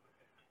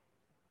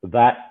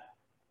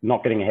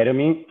not getting ahead of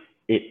me,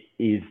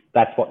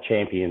 that's what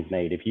champions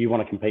need. If you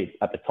want to compete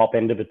at the top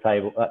end of the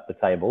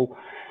table,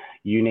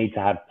 you need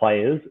to have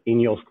players in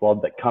your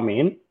squad that come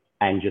in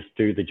and just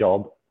do the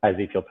job as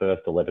if your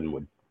first 11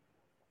 would.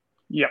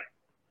 Yep,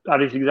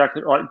 that is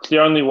exactly right. It's the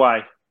only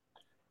way.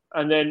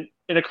 And then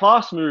in a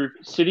class move,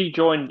 City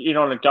joined in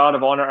on a guard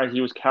of honour as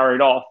he was carried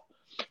off.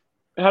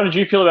 How did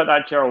you feel about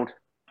that, Gerald?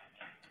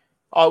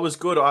 Oh, it was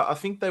good. I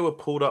think they were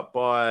pulled up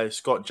by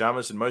Scott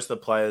Jamieson. Most of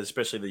the players,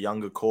 especially the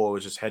younger core,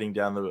 was just heading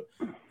down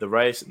the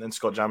race. And then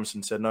Scott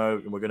Jamieson said,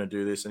 no, we're going to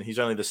do this. And he's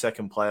only the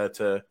second player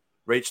to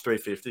reach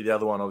 350, the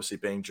other one obviously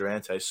being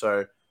Durante.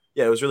 So,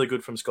 yeah, it was really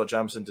good from Scott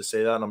Jamieson to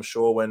see that. And I'm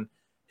sure when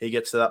he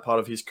gets to that part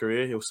of his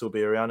career, he'll still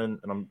be around and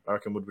I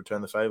reckon would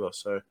return the favour.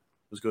 So, it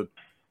was good.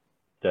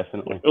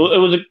 Definitely. It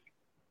was a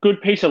good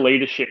piece of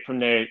leadership from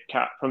their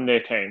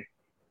team.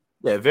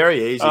 Yeah,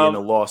 very easy in a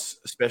loss,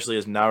 especially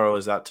as narrow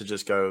as that, to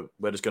just go,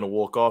 we're just going to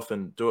walk off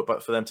and do it.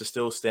 But for them to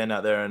still stand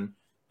out there and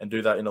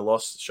do that in a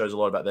loss shows a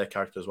lot about their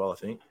character as well, I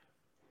think.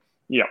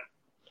 Yeah.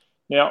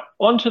 Now,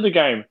 on to the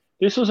game.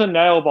 This was a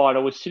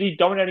nail-biter with City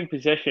dominating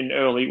possession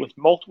early with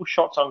multiple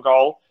shots on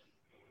goal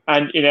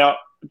and in our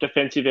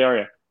defensive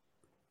area.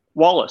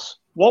 Wallace,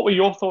 what were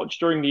your thoughts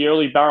during the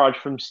early barrage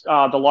from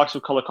the likes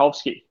of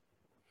Kolakovsky?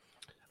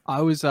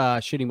 I was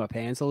shitting my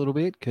pants a little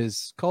bit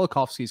because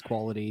Kolakovsky's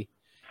quality,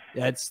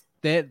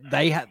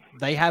 they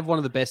have one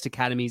of the best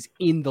academies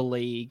in the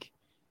league,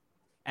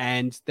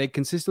 and they're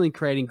consistently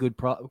creating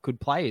good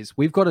players.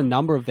 We've got a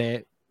number of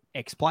their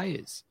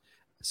ex-players.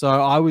 So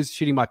I was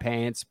shitting my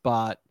pants,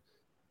 but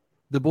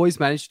the boys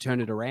managed to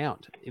turn it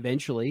around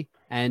eventually.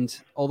 And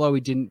although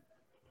we didn't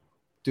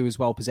do as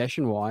well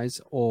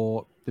possession-wise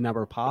or the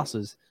number of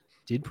passes,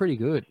 did pretty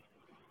good.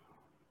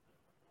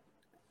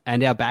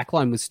 And our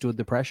backline withstood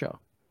the pressure.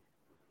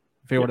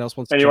 If anyone else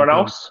wants to Anyone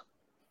else?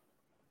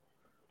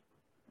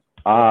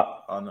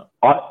 No.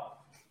 I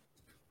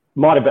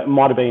might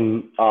have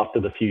been after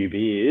the few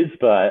beers,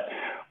 but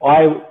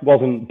I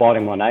wasn't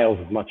biting my nails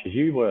as much as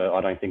you were.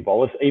 I don't think,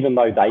 Wallace, even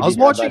though they. I was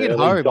watching at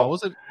home. I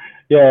wasn't.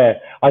 Yeah,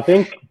 I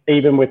think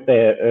even with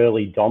their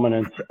early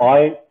dominance,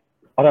 I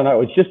don't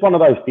know. It's just one of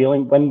those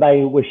feelings when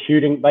they were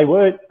shooting. They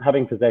weren't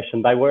having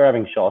possession. They were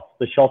having shots.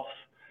 The shots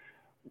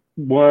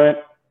weren't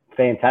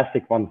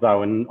fantastic ones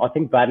though, and I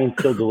think that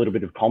instilled a little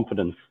bit of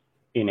confidence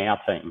in our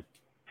team.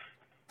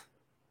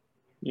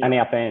 Yeah. And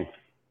our fans.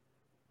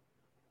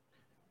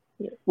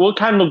 Well, it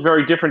can look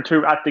very different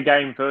too at the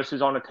game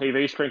versus on a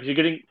TV screen, because you're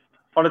getting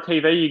on a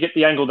TV, you get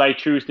the angle they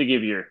choose to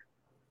give you.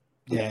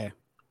 Yeah.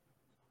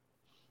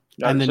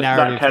 And the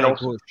narrative that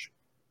also, push.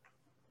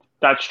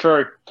 That's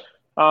true.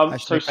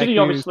 So City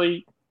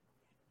obviously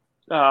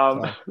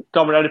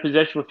dominated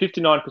possession with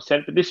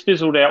 59%, but this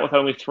fizzled out with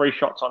only 3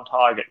 shots on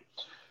target.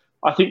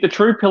 I think the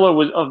true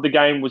pillar of the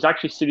game was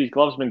actually City's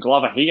Glovesman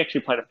Glover. He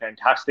actually played a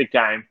fantastic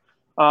game.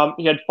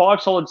 He had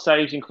 5 solid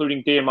saves,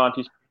 including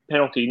Diamante's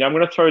penalty. Now, I'm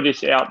going to throw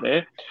this out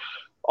there.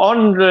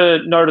 On the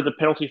note of the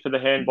penalty for the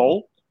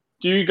handball,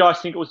 do you guys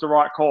think it was the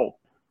right call?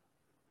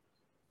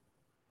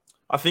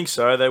 I think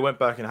so. They went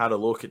back and had a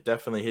look. It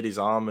definitely hit his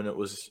arm and it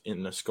was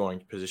in a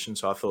scoring position.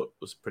 So I thought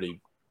it was a pretty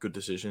good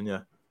decision,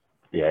 yeah.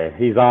 Yeah,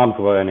 his arms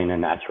weren't in a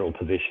natural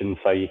position.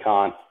 So you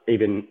can't,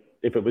 even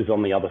if it was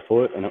on the other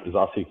foot and it was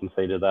us who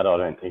conceded that, I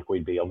don't think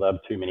we'd be able to have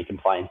too many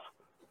complaints.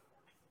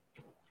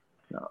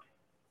 No,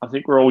 I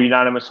think we're all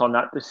unanimous on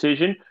that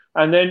decision.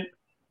 And then,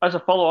 as a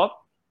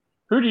follow-up,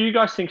 who do you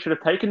guys think should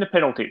have taken the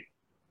penalty?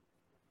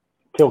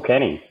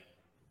 Kilkenny.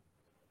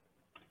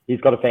 He's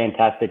got a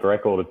fantastic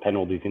record of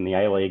penalties in the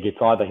A-League. It's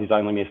either he's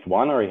only missed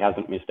one or he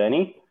hasn't missed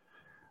any.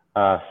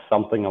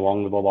 Something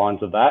along the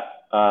lines of that.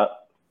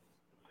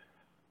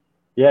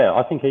 Yeah,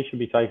 I think he should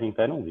be taking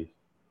penalties.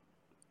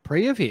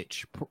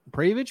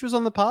 Prijovic was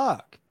on the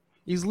park.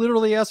 He's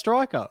literally our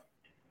striker.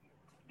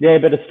 Yeah,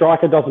 but a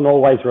striker doesn't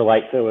always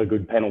relate to a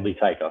good penalty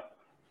taker.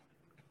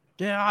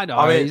 Yeah, I know.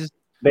 I mean,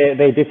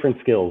 they're different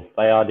skills.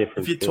 They are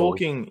different. If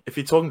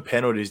you're talking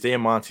penalties,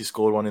 Diamanti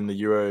scored one in the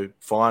Euro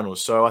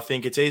finals. So I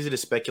think it's easy to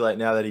speculate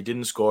now that he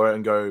didn't score it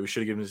and go, we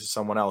should have given this to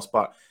someone else.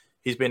 But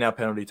he's been our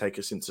penalty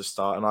taker since the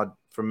start. And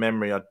from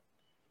memory,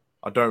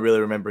 I don't really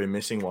remember him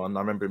missing one. I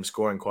remember him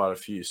scoring quite a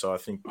few. So I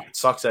think it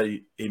sucks that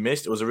he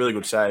missed. It was a really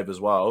good save as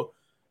well.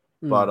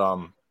 But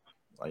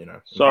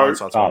So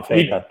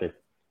fantastic.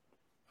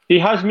 He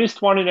has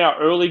missed one in our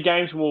early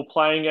games when we were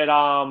playing at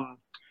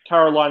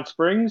Caroline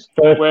Springs,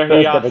 First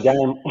he ever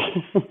game.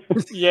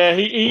 yeah,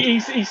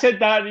 he said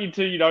that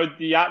into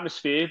the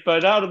atmosphere,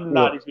 but other than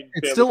that, he's been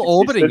It's fairly still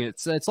consistent.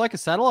 orbiting. It's like a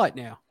satellite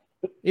now.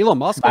 Elon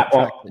Musk. That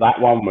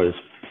one was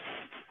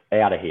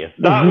out of here.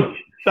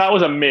 That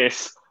was a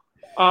miss.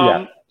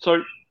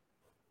 So,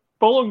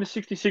 following the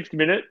 66th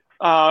minute,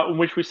 in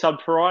which we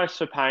subbed Farias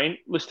for Payne,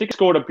 Lustica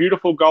scored a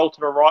beautiful goal to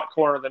the right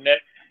corner of the net,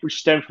 which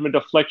stemmed from a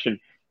deflection.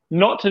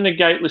 Not to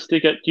negate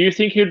Lustica, do you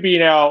think he'd be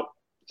in our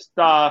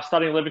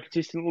starting 11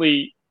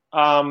 consistently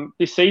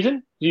this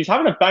season? He's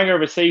having a banger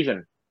of a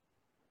season.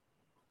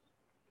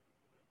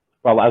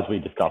 Well, as we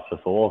discussed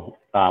before,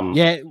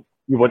 you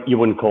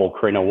wouldn't call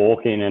Crin a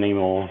walk-in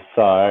anymore.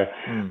 So,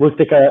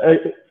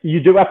 Lustica,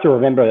 you do have to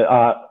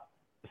remember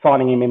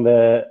signing him in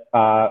the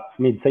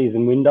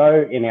mid-season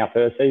window in our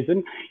first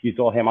season. You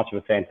saw how much of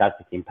a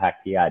fantastic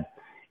impact he had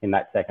in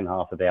that second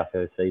half of our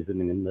first season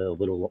and in the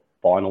little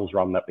finals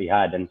run that we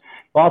had. And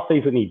last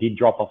season, he did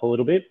drop off a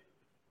little bit.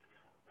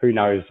 Who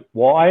knows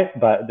why?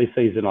 But this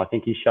season, I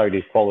think he showed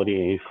his quality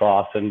and his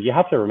class. And you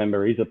have to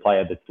remember, he's a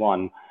player that's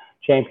won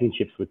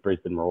championships with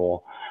Brisbane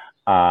Roar.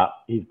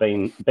 He's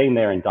been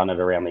there and done it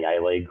around the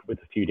A-League with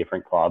a few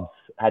different clubs,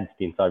 had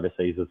stints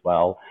overseas as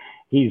well.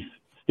 He's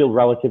still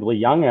relatively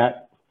young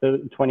at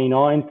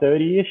 29,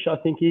 30-ish, I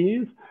think he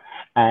is.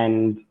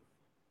 And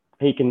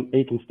he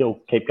can still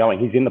keep going.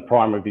 He's in the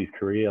prime of his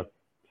career.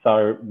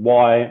 So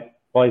why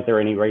is there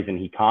any reason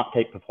he can't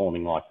keep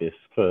performing like this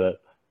for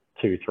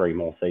 2-3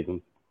 more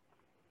seasons?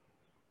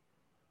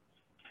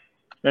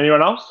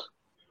 Anyone else?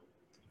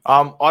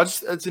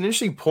 It's an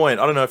interesting point.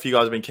 I don't know if you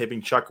guys have been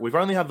keeping track. We've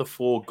only had the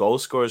 4 goal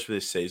scorers for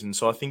this season.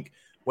 So I think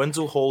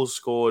Wenzel Hall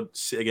scored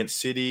against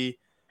City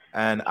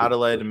and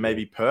Adelaide and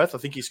maybe Perth. I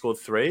think he scored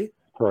 3.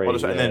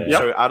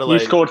 So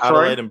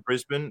Adelaide and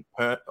Brisbane,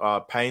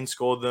 Payne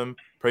scored them.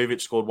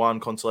 Prijovic scored 1,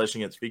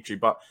 consolation against Victory.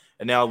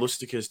 And now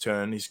Lustica's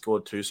turn, he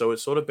scored 2. So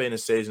it's sort of been a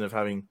season of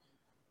having,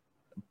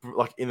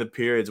 like in the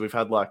periods we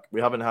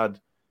haven't had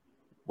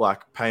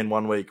like Payne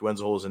 1 week,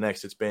 Wenzel Hall's the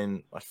next. It's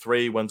been like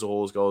 3 Wenzel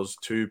Hall's goals,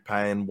 2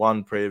 Payne,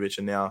 1 Prijovic,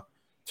 and now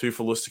 2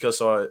 for Lustica.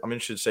 So I'm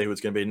interested to see who it's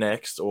going to be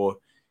next, or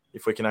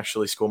if we can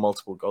actually score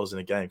multiple goals in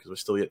a game, because we're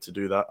still yet to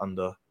do that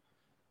under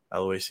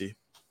Aloisi.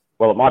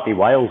 Well, it might be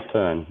Wales'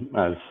 turn,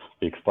 as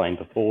we explained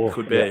before.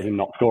 Could be. Him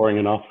not scoring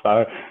enough.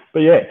 So, but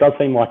yeah, it does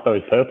seem like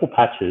those purple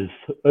patches,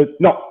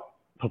 not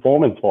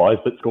performance-wise,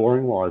 but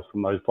scoring-wise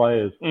from those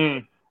players.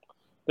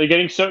 They're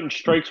getting certain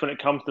streaks when it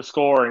comes to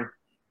scoring.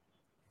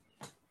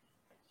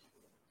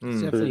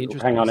 It's definitely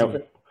interesting. Hang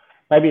on.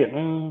 Maybe,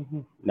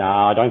 no,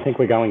 I don't think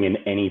we're going in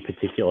any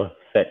particular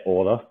set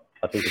order.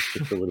 I think it's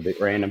just a little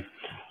bit random.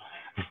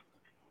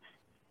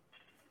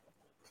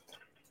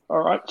 All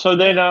right. So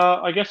then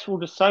I guess we'll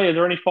just say, are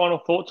there any final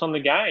thoughts on the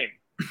game?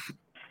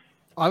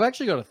 I've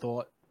actually got a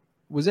thought.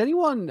 Was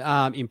anyone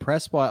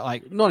impressed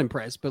by, not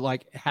impressed,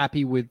 but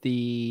happy with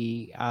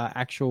the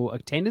actual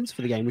attendance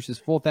for the game, which is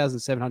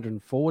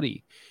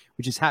 4,740,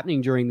 which is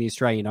happening during the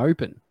Australian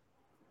Open?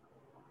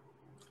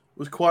 It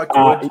was quite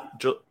good.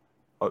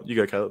 You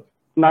go, Caleb.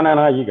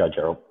 No, you go,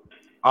 Gerald.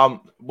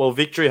 Well,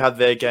 Victory had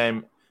their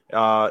game,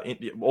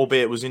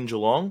 albeit it was in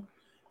Geelong,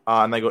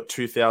 and they got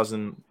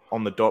 2,000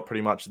 on the dot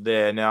pretty much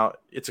there. Now,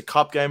 it's a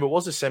cup game. It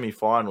was a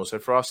semi-final, so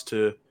for us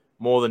to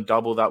more than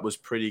double that was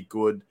pretty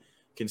good,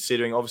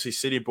 considering obviously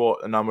City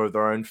brought a number of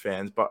their own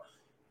fans, but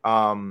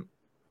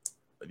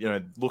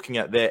looking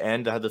at their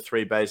end, they had the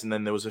 3 bays, and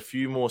then there was a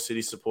few more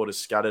City supporters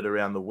scattered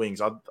around the wings.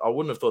 I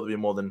wouldn't have thought there'd be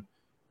more than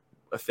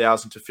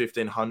 1,000 to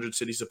 1,500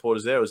 City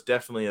supporters there. It was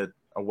definitely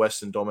a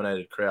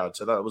Western-dominated crowd,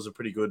 so that was a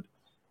pretty good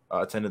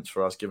attendance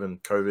for us, given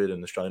COVID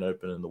and the Australian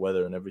Open and the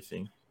weather and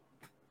everything.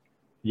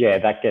 Yeah,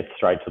 that gets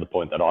straight to the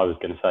point that I was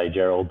going to say,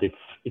 Gerald.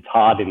 It's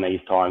hard in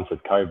these times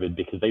with COVID,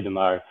 because even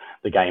though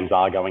the games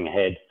are going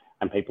ahead,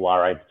 and people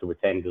are able to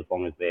attend as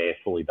long as they're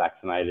fully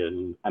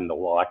vaccinated and the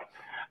like.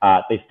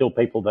 There's still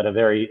people that are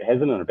very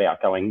hesitant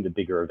about going to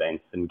bigger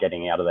events and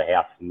getting out of the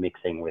house and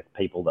mixing with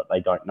people that they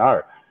don't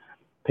know.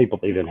 People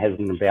even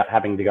hesitant about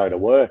having to go to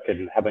work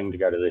and having to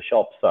go to the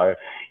shops. So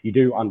you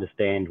do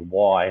understand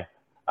why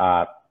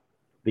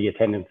the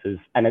attendances,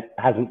 and it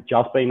hasn't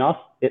just been us,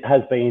 it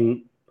has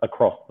been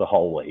across the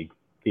whole league.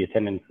 The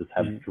attendances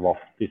have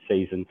dropped this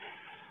season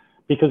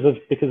because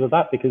of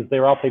that, because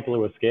there are people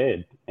who are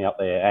scared out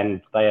there,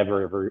 and they have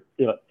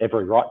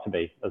every right to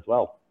be as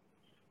well.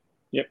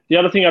 Yep. The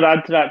other thing I'd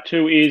add to that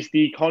too is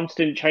the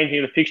constant changing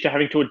of the fixture,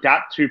 having to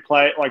adapt to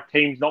play, like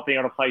teams not being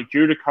able to play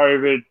due to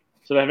COVID,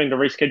 so they're having to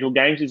reschedule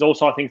games, is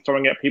also, I think,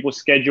 throwing out people's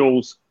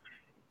schedules.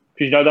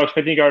 Because, they're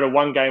expecting to go to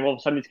one game, all of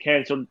a sudden it's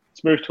cancelled,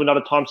 it's moved to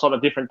another time slot,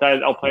 a different day,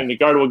 they're planning to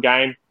go to a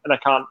game, and they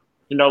can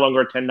no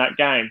longer attend that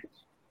game.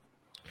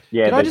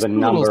 Yeah, there's a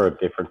number of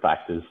different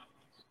factors.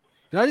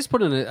 Can I just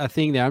put in a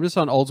thing there? I'm just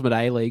on Ultimate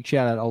A-League.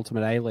 Shout out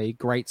Ultimate A-League.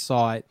 Great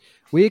site.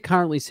 We are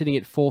currently sitting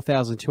at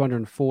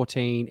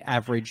 4,214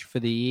 average for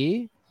the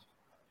year,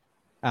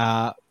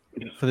 for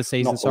the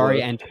season,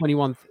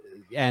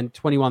 and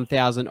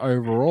 21,000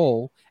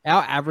 overall.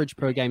 Our average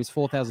per game is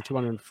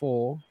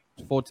 4,214.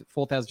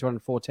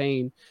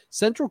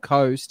 Central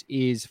Coast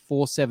is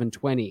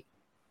 4,720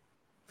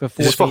 for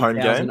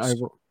 14,000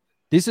 overall.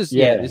 This is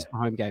for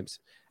home games.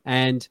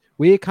 And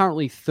we are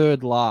currently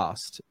third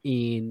last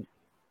in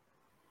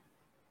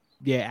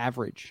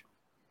average.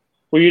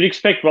 Well, you'd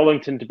expect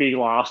Wellington to be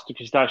last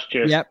because that's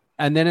just... Yep,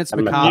 and then it's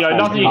MacArthur.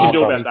 Nothing you can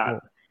do about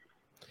that.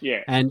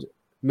 Yeah. And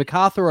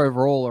MacArthur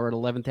overall are at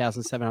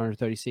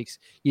 11,736.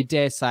 You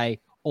dare say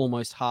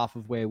almost half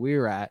of where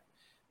we're at.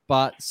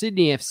 But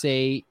Sydney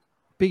FC,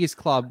 biggest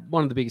club,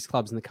 one of the biggest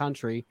clubs in the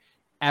country,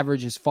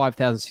 averages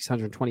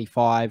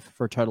 5,625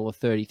 for a total of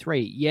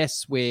 33.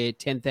 Yes, we're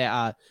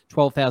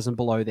 12,000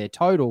 below their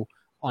total.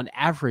 On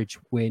average,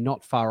 we're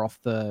not far off.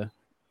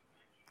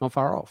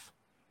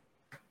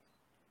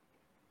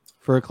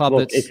 For a club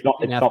it's not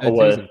the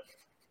worst,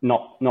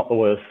 not the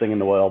worst thing in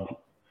the world.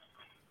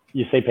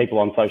 You see people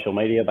on social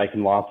media, they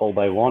can laugh all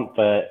they want,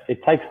 but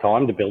it takes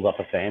time to build up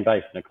a fan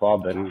base in a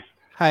club, and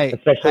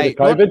especially with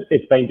COVID,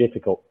 it's been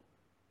difficult.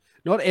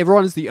 Not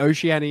everyone is the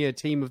Oceania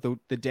team of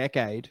the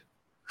decade.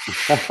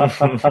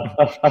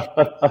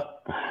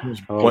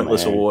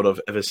 Pointless award I've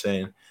ever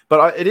seen.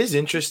 But it is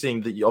interesting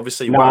that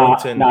obviously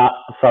Wellington...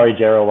 Sorry,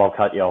 Gerald, I'll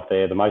cut you off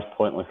there. The most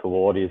pointless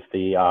award is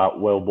the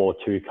World War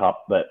II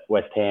Cup that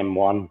West Ham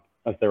won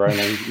as their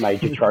only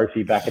major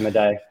trophy back in the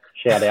day.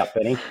 Shout out,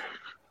 Benny.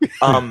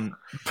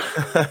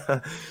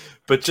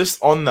 But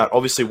just on that,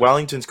 obviously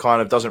Wellington's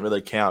kind of doesn't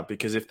really count,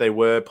 because if they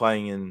were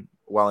playing in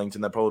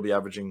Wellington, they'd probably be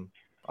averaging,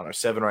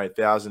 7,000 or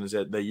 8,000 is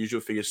their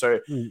usual figure. So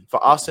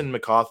for us and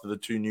MacArthur, the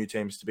two new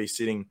teams, to be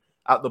sitting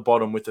at the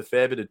bottom with a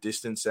fair bit of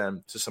distance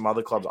to some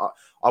other clubs,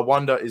 I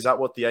wonder, is that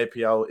what the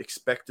APL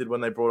expected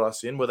when they brought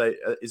us in?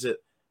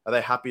 Are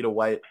they happy to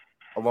wait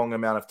a long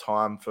amount of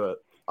time for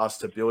us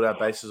to build our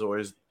bases, or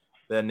is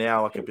there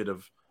now a bit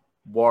of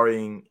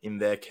worrying in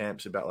their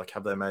camps about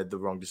have they made the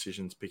wrong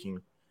decisions picking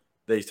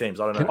these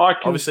teams? I don't know.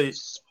 Obviously,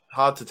 it's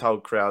hard to tell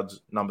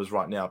crowds numbers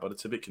right now, but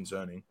it's a bit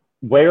concerning.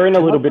 We're in a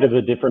little bit of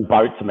a different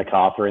boat to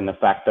MacArthur in the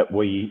fact that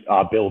we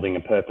are building a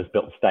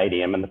purpose-built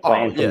stadium, and the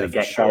plan from the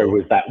get-go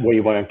was that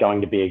we weren't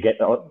going to be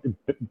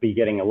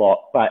getting a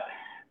lot. But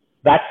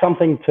that's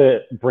something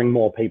to bring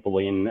more people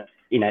in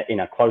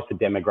a closer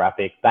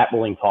demographic. That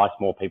will entice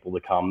more people to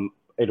come.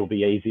 It'll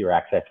be easier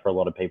access for a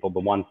lot of people, the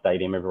one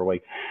stadium every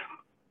week.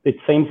 It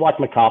seems like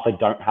MacArthur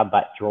don't have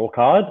that draw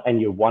card, and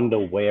you wonder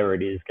where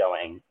it is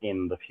going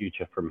in the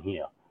future from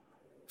here.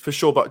 For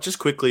sure, but just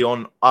quickly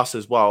on us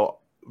as well.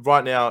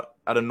 Right now,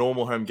 at a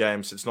normal home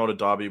game, so it's not a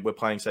derby, we're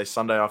playing, say,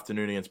 Sunday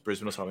afternoon against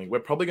Brisbane or something. We're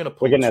probably going to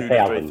pull 2,000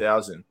 to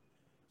 3,000.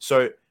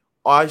 So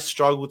I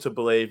struggle to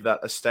believe that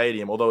a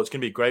stadium, although it's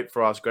going to be great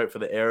for us, great for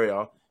the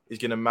area, is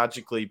going to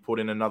magically put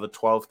in another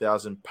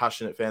 12,000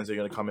 passionate fans that are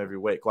going to come every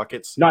week. It won't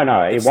be that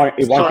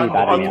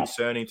enough.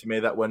 Concerning to me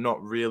that we're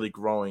not really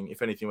growing.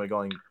 If anything, we're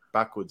going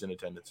backwards in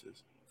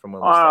attendances from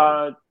when we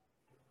started.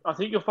 I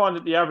think you'll find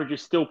that the average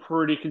is still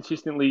pretty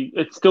consistently.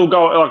 It's still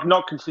going,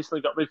 not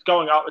consistently, but it's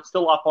going up. It's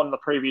still up on the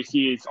previous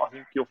years. I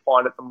think you'll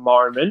find at the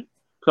moment,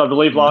 because I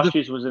believe last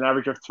year's was an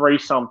average of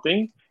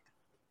 3-something.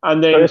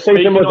 And then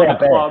season was our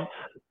best,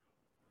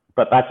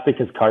 but that's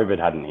because COVID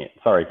hadn't hit.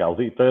 Sorry,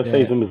 Kelsey.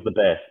 Season was the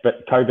best,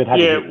 but COVID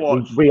hadn't hit. It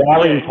was. We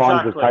are in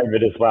times of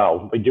COVID as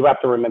well. We do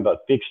have to remember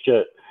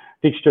fixture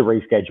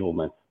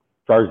reschedulement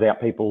throws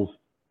out people's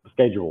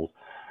schedules.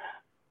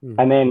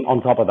 And then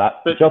on top of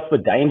that, just the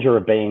danger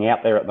of being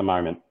out there at the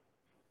moment,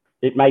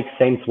 it makes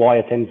sense why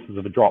attendances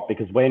have dropped,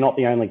 because we're not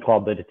the only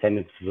club that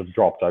attendances have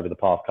dropped over the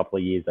past couple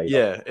of years either.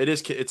 Yeah, it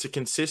is. It's a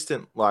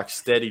consistent,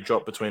 steady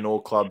drop between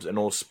all clubs and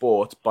all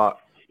sports, but,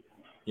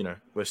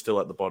 we're still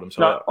at the bottom.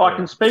 So I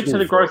can speak to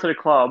the growth of the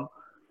club.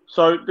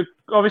 So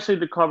obviously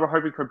the club are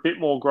hoping for a bit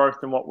more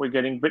growth than what we're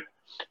getting, but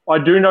I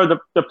do know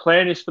the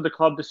plan is for the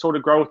club to sort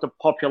of grow with the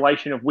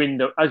population of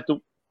Wyndham,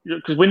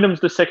 because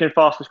Wyndham's the second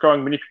fastest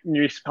growing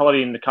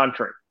municipality in the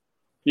country.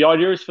 The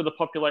idea is for the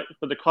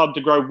club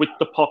to grow with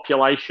the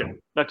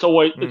population. That's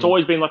always it's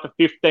always been like a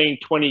 15,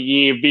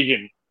 20-year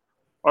vision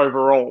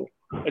overall.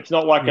 It's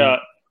not like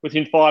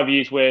within 5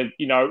 years where,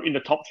 in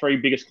the top 3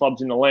 biggest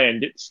clubs in the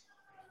land, it's,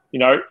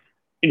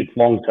 it's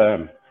long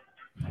term.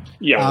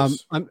 Yeah.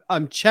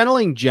 I'm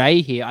channeling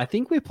Jay here. I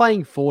think we're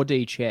playing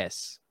 4D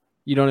chess.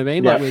 You know what I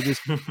mean? Yeah. Like we're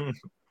just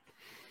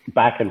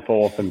back and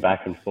forth and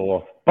back and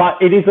forth. But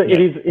it is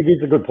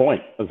a good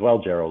point as well,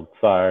 Gerald.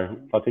 So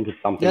I think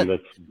it's something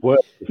that's worth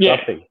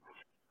discussing.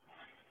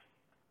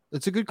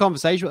 It's a good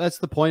conversation. That's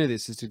the point of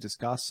this, is to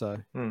discuss. So,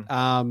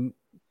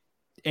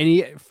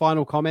 any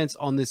final comments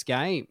on this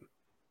game?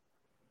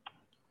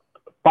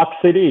 Buck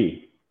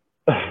City.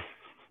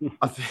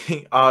 I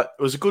think it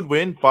was a good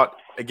win, but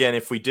again,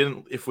 if we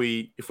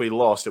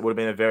lost, it would have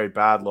been a very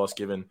bad loss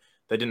given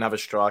they didn't have a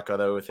striker.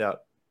 They were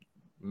without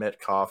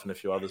Metcalf and a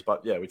few others.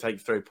 But yeah, we take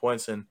 3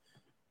 points and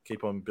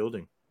keep on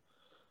building.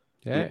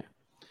 Yeah.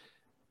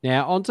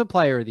 Now on to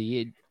Player of the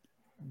Year.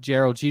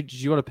 Gerald, do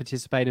you want to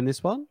participate in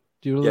this one?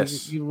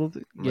 Yes.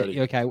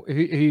 Okay. Who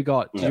you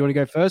got? Do you want to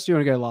go first? Or do you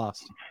want to go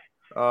last?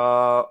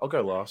 I'll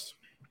go last.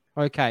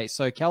 Okay,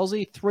 so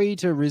Kelsey, 3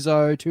 to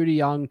Rizzo, 2 to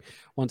Young,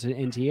 1 to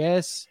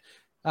NTS.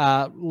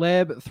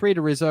 Leb, 3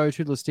 to Rizzo,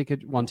 2 to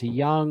Lustica, 1 to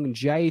Young.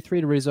 Jay,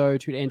 3 to Rizzo,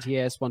 2 to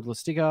NTS, 1 to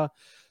Lustica.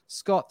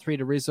 Scott, 3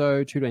 to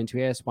Rizzo, 2 to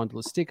NTS, 1 to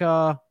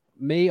Lustica.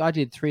 Me, I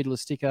did 3 to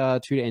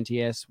Lustica, 2 to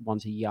NTS, 1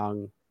 to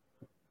Young.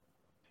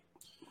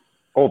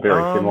 All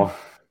very similar.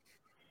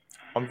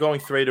 I'm going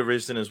 3 to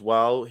Risdon as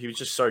well. He was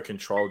just so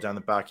controlled down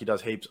the back. He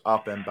does heaps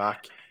up and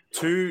back.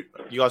 2,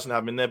 you guys didn't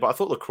have him in there, but I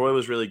thought LaCroix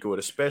was really good,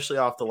 especially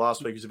after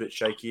last week. He was a bit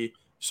shaky.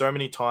 So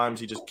many times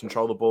he just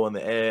controlled the ball in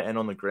the air and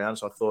on the ground.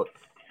 So I thought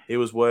he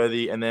was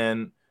worthy. And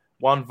then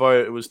 1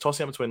 vote, it was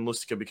tossing up between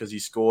Lustica because he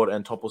scored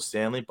and Topple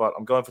Stanley, but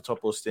I'm going for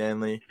Topple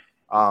Stanley.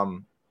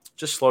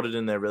 Just slotted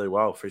in there really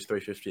well for his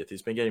 350th.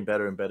 He's been getting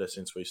better and better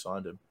since we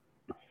signed him.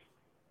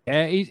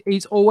 Yeah,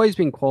 he's always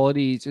been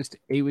quality.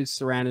 He was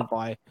surrounded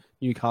by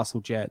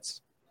Newcastle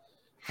Jets.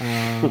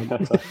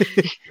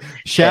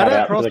 Shout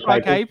out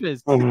Crossbar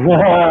Capers.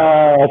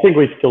 I think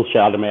we still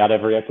shout him out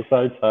every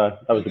episode, so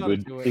that was a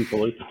good thing to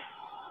lose.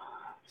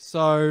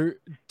 So,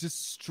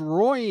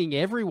 destroying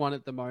everyone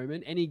at the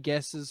moment. Any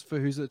guesses for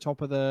who's at the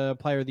top of the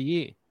Player of the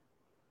Year?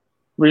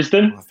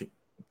 Risdon? I think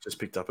just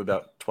picked up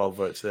about 12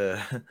 votes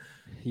there.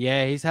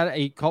 Yeah,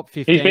 he copped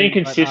 15. He's been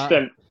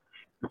consistent.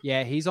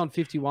 Yeah, he's on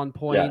 51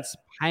 points.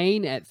 Yeah.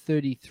 Payne at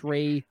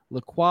 33.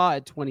 Lacroix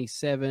at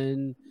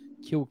 27.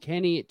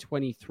 Kilkenny at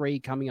 23,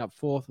 coming up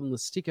 4th. And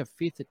Lustica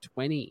 5th at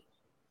 20.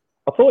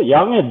 I thought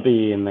Young would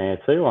be in there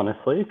too,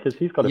 honestly, because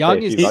he's got a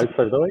fair few votes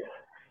over the week.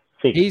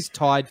 6. He's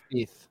tied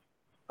 5th.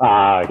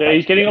 Okay. Yeah,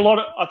 he's getting a lot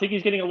of. I think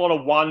he's getting a lot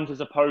of 1s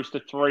as opposed to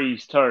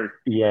 3s too.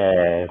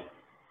 Yeah.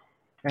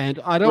 And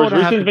I don't want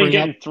to have to bring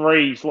getting up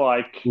 3s.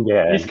 Like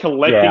he's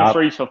collecting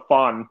 3s for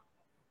fun.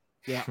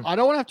 Yeah, I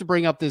don't want to have to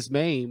bring up this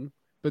meme,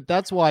 but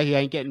that's why he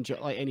ain't getting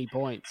like any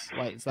points.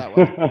 Like it's that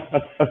way.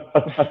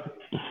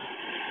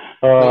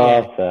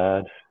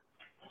 Sad.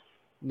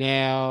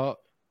 Now,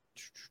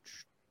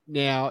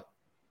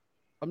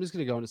 I'm just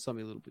going to go into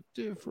something a little bit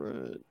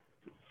different.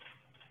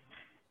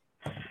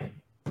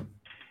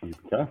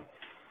 Okay.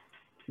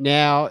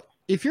 Now,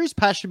 if you're as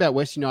passionate about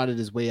West United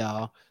as we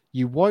are,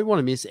 you won't want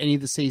to miss any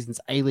of the season's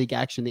A-League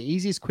action. The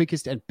easiest,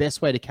 quickest, and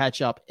best way to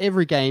catch up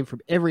every game from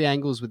every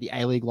angle is with the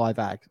A-League Live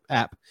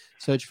app.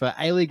 Search for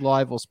A-League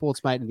Live or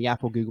Sportsmate in the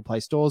Apple Google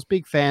Play stores.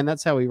 Big fan.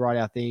 That's how we write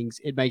our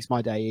things. It makes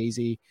my day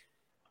easy.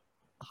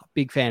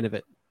 Big fan of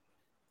it.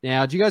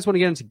 Now, do you guys want to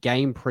get into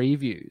game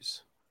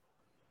previews?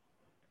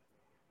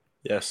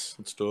 Yes,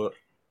 let's do it.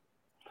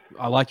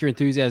 I like your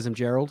enthusiasm,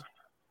 Gerald.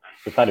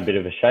 We've had a bit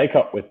of a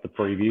shake-up with the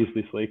previews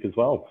this week as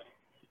well.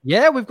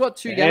 Yeah, we've got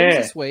 2 games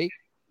this week.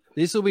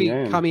 This will be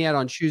coming out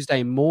on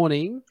Tuesday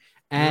morning.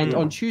 And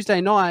on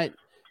Tuesday night,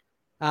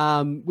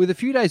 with a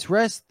few days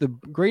rest, the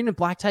green and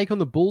black take on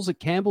the Bulls at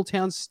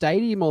Campbelltown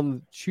Stadium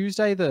on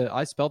Tuesday.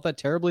 I spelled that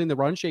terribly in the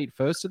run sheet.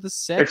 1st to the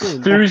 2nd. It's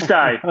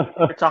Tuesday.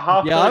 It's a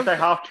half Thursday,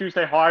 half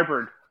Tuesday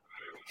hybrid.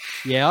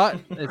 Yeah,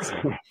 it's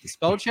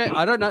spell check.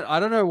 I don't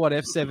know what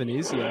F7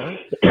 is.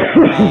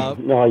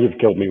 No, you've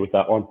killed me with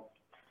that one.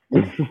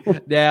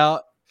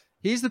 Now,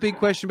 here's the big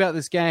question about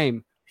this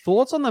game.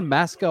 Thoughts on the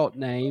mascot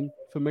name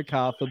for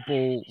MacArthur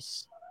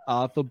Bulls?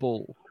 Arthur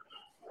Bull.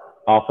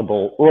 Arthur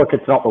Bull. Look,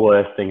 it's not the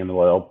worst thing in the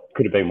world.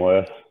 Could have been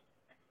worse.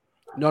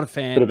 Not a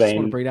fan. Could have Just been.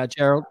 want to bring out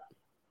Gerald.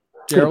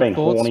 Could have been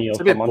thoughts? horny or It's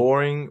a bit someone.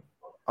 boring.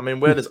 I mean,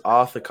 where does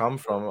Arthur come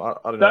from?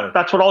 I don't know.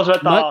 That's what I was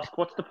about to ask.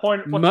 What's the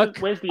point?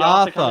 Where's the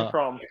Arthur coming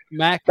from?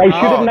 They should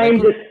have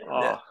named it.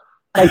 Oh.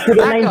 They should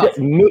have named it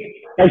Mick.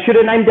 They should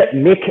have named it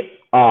Mick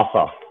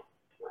Arthur.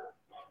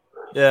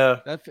 Yeah.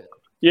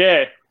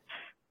 Yeah.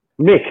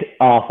 Mick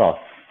Arthur.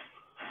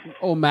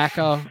 Or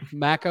Macca.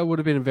 Macca would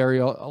have been a very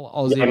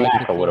Aussie. Yeah, way to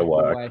Macca put would have it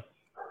worked. away.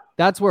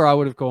 That's where I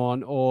would have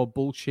gone. Or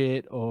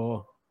bullshit.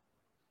 Or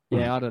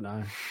I don't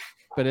know.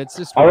 But it's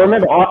just. I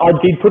remember I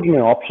did put in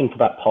an option for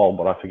that poll,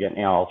 but I forget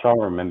now. I'll try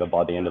and remember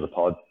by the end of the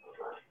pod.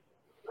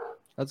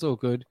 That's all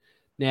good.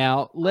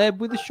 Now, Leb,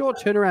 with the short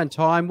turnaround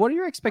time, what are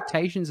your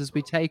expectations as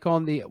we take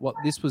on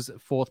this was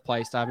fourth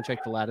place. I haven't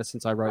checked the ladder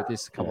since I wrote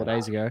this a couple of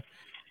days ago.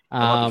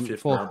 I might be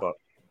fifth now, but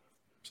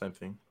same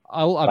thing.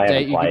 I'll They haven't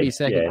update you. Give me a played,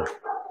 second. yeah.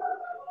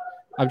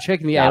 I'm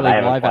checking the No, A they League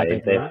haven't live app.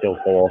 played. They're still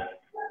fourth.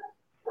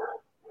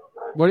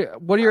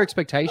 What are your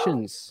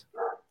expectations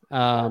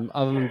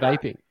other than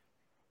vaping?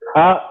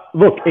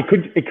 Look,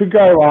 it could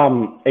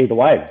go either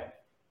way.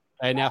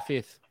 They're now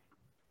fifth.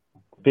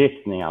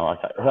 Fifth now.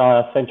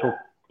 Okay. Central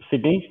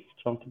Sydney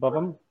jumped above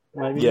them.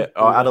 Maybe. Yeah.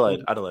 Oh,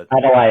 Adelaide.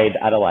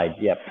 Adelaide.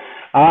 Yep.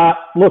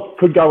 Look,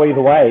 could go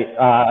either way.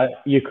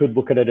 You could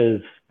look at it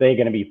as they're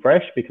going to be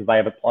fresh because they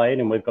haven't played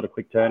and we've got a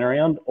quick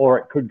turnaround, or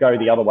it could go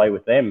the other way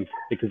with them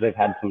because they've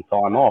had some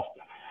time off,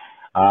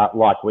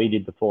 like we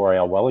did before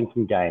our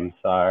Wellington game.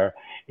 So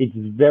it's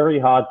very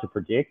hard to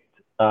predict.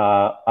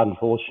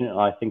 Unfortunately,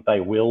 I think they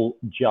will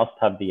just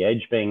have the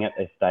edge being at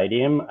their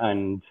stadium,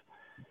 and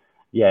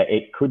yeah,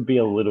 it could be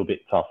a little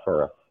bit tough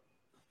for us.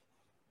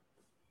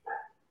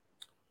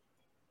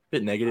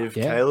 Bit negative,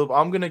 Yeah. Caleb.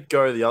 I'm gonna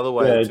go the other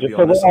way. Yeah, to just be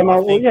honest. a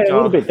I think,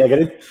 little bit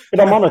negative, but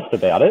I'm honest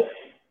about it.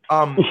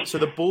 So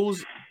the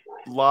Bulls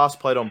last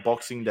played on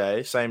Boxing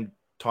Day, same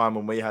time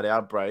when we had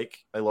our break.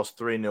 They lost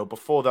 3-0.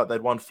 Before that,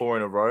 they'd won 4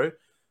 in a row.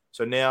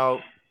 So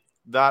now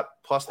that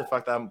plus the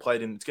fact they haven't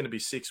played in, it's going to be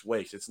 6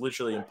 weeks. It's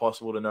literally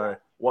impossible to know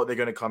what they're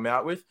going to come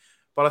out with.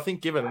 But I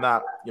think given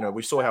that,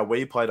 we saw how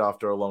we played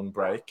after a long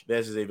break.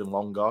 Theirs is even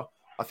longer.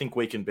 I think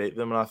we can beat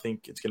them, and I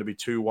think it's going to be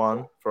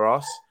 2-1 for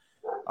us.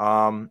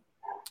 I'm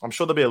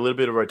sure there'll be a little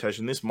bit of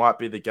rotation. This might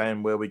be the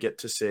game where we get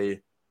to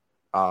see,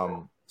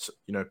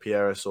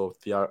 Pieris or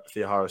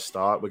Theohara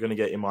start. We're going to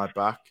get Imai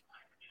back.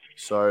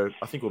 So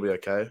I think we'll be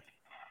okay.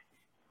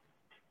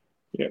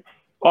 Yeah.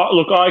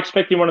 Look, I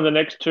expect in one of the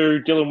next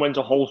two, Dylan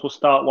Wenzel-Halls will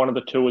start one of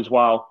the two as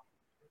well.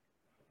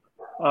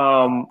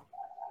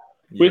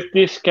 With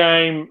this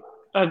game,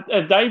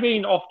 have they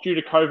been off due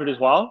to COVID as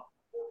well?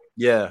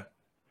 Yeah.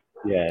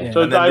 Yeah.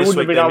 So they wouldn't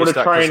have been able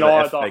to train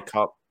either. FA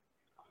Cup.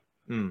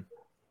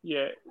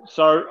 Yeah.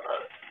 So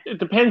it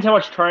depends how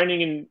much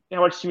training and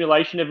how much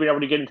simulation they've been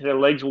able to get into their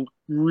legs will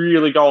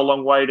really go a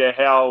long way to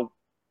how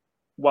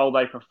well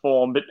they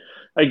perform. But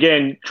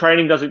again,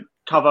 training doesn't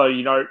cover,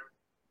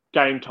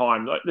 game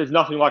time. There's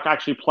nothing like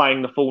actually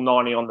playing the full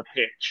 90 on the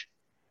pitch.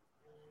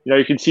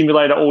 You can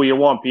simulate it all you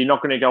want, but you're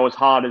not going to go as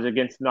hard as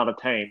against another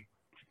team.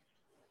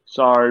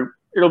 So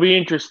it'll be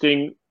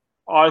interesting.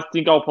 I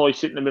think I'll probably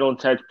sit in the middle and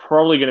say it's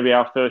probably going to be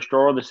our first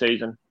draw of the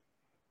season.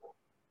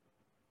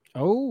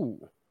 Oh,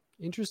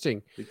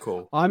 interesting. Be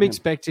cool. I'm going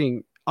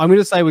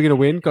to say we're going to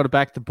win. Got to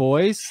back the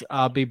boys.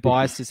 Be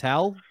biased as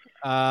hell.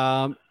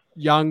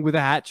 Young with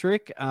a hat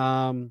trick.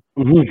 That's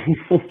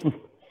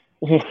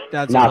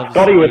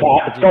Scotty with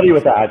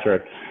a hat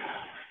trick.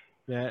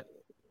 Yeah.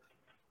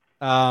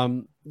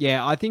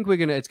 I think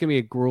it's gonna be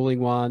a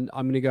grueling one.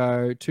 I'm gonna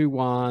go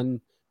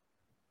 2-1.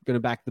 Gonna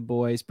back the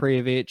boys,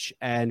 Prijovic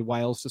and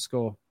Wales to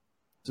score.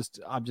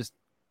 I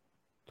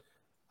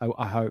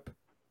hope.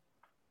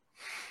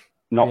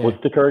 Not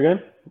Worcester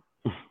again.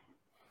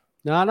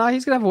 No,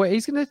 he's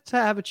gonna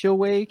have a chill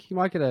week. He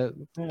might get a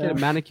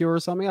manicure or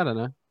something. I don't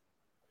know.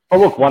 Oh,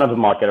 look, one of them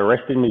might get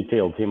arrested in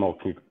midfield, him or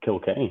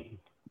Kilkenny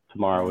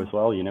tomorrow as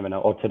well. You never know.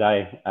 Or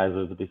today, as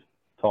of this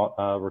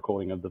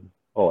recording of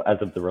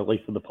as of the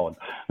release of the pod.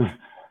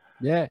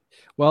 Yeah.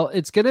 Well,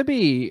 it's going to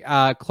be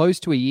close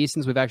to a year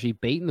since we've actually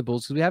beaten the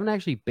Bulls because we haven't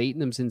actually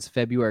beaten them since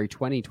February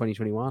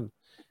 2021,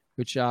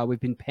 which we've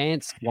been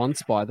pantsed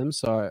once by them.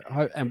 So,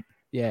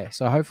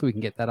 so hopefully we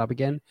can get that up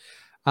again.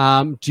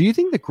 Do you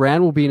think the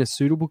ground will be in a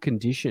suitable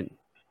condition?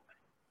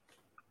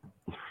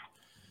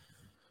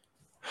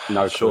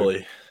 No,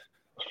 surely.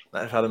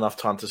 They've had enough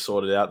time to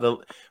sort it out.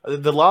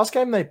 The last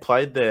game they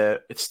played there,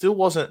 it's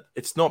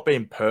not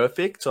been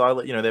perfect.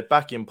 So, they're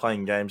back in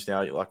playing games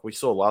now. Like we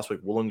saw last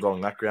week,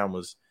 Wollongong, that ground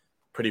was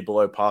pretty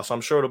below par. So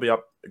I'm sure it'll be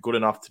up good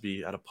enough to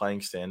be at a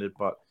playing standard,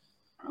 but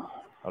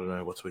I don't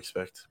know what to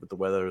expect with the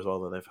weather as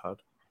well that they've had.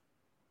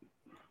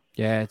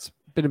 Yeah, it's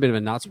been a bit of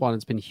a nuts one.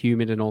 It's been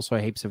humid and also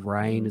heaps of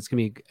rain. It's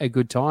going to be a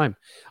good time.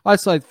 I'd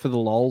say for the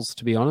lols,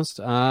 to be honest.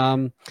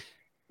 Now,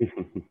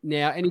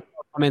 any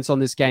comments on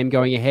this game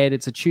going ahead?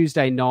 It's a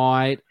Tuesday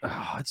night.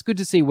 It's good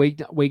to see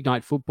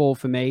weeknight football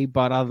for me,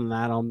 but other than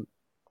that,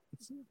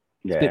 it's a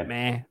bit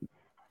meh.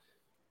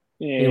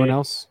 Yeah. Anyone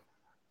else?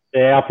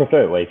 Yeah, I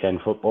prefer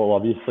weekend football.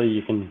 Obviously,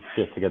 you can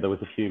get together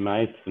with a few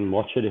mates and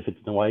watch it if it's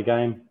an away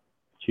game.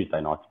 Tuesday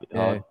night's a bit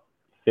hard.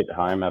 Sit at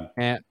home, have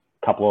a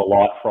couple of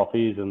light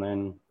frothies, and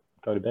then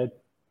go to bed.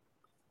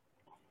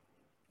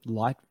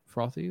 Light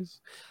frothies?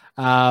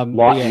 Light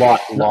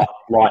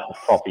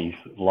frothies.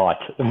 Light.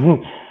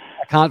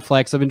 I can't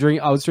flex. I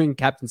was drinking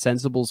Captain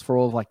Sensibles for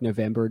all of like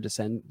November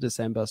and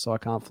December, so I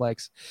can't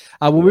flex.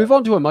 We'll move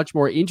on to a much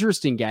more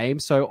interesting game.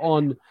 So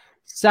on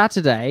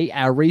Saturday,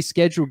 our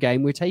rescheduled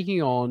game, we're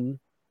taking on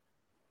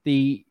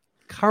we're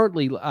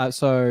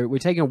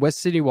taking on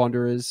West Sydney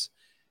Wanderers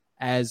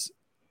as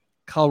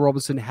Carl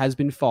Robinson has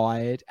been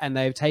fired, and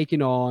they've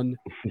taken on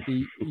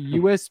the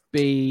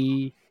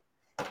USB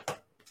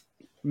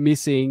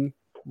missing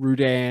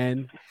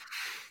Rudan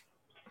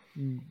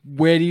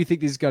where do you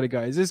think this is going to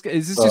go? Is this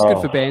just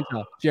good for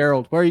banter?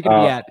 Gerald, where are you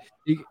going to be at?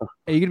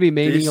 Are you going to be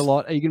memeing a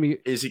lot? Are you going to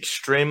be? Is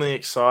extremely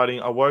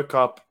exciting. I woke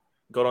up,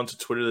 got onto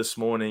Twitter this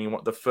morning,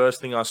 and the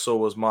first thing I saw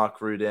was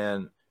Mark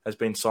Rudan has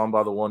been signed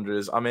by the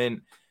Wanderers. I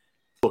mean,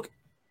 look,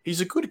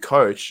 he's a good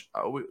coach.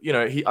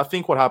 I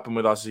think what happened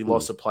with us is he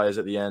lost the players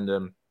at the end,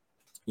 and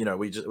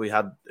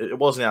it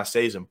wasn't our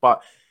season,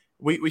 but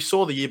we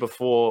saw the year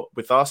before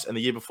with us and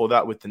the year before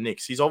that with the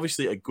Knicks. He's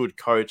obviously a good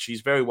coach. He's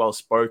very well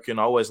spoken.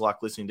 I always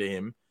like listening to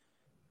him.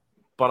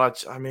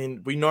 But I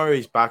mean, we know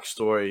his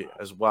backstory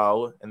as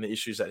well and the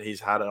issues that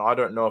he's had. And I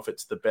don't know if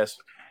it's the best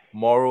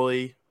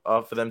morally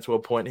for them to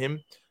appoint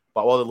him.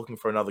 But while they're looking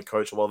for another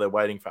coach or while they're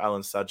waiting for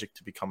Alan Sajic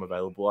to become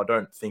available, I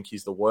don't think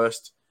he's the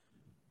worst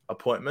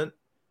appointment.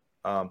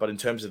 But in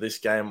terms of this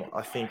game,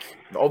 I think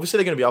obviously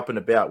they're going to be up and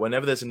about.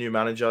 Whenever there's a new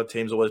manager,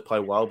 teams always play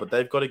well. But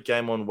they've got a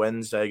game on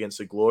Wednesday against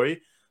the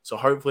Glory. So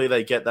hopefully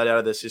they get that out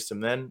of their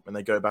system then when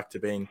they go back to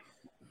being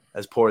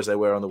as poor as they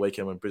were on the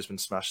weekend when Brisbane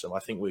smashed them. I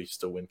think we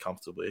still win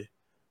comfortably.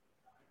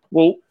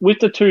 Well, with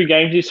the 2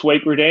 games this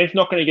week, Rudan's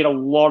not going to get a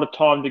lot of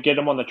time to get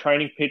him on the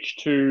training pitch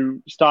to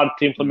start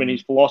to implement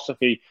his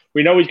philosophy.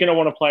 We know he's going to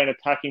want to play an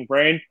attacking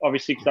brand,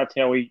 obviously, because that's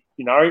how he,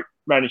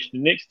 managed the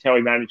Knicks, it's how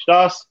he managed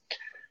us.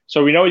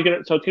 So we know he's going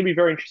to. So it's going to be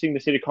very interesting to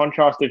see the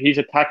contrast of his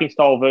attacking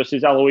style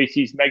versus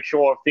Aloisi's. Make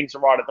sure things are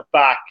right at the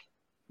back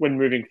when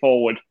moving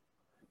forward.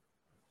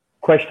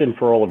 Question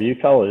for all of you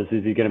fellas: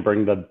 is he going to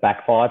bring the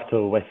back 5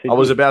 to West Sydney? I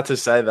was about to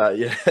say that.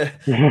 Yeah, I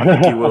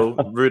think he will.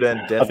 Rudan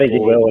definitely. I think he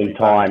will in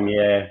time.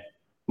 Yeah,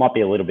 might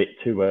be a little bit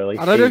too early.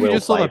 I don't know if you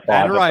just saw the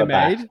banner I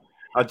made.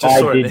 I just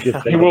saw it.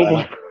 He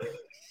will.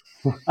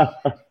 There's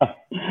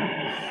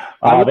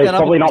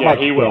probably not much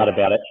doubt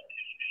about it.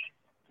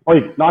 Oh,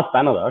 nice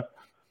banner though.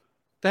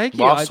 Thank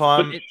you. Last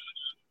time.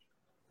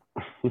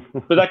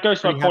 But that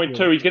goes to my point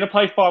too. He's going to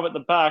play 5 at the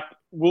back.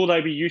 Will they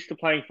be used to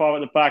playing 5 at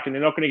the back, and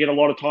they're not going to get a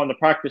lot of time to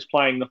practice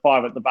playing the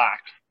 5 at the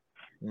back?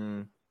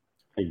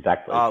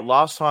 Exactly.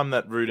 Last time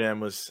that Rudan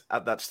was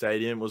at that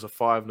stadium was a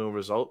 5-0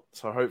 result.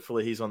 So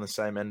hopefully he's on the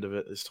same end of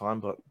it this time,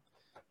 but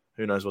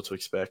who knows what to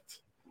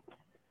expect.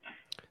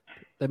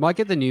 They might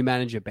get the new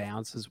manager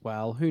bounce as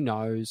well. Who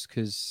knows?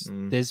 Because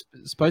there's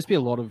supposed to be a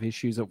lot of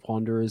issues at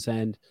Wanderers,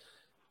 and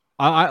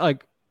I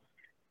like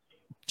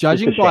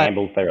judging by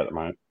shambles there at the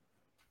moment.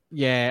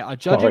 Yeah,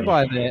 judging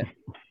by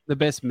the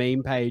best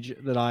meme page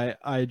that I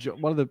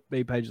one of the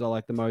meme pages I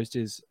like the most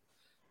is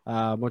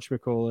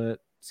whatchamacallit.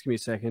 Just give me a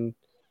second.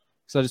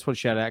 So I just want to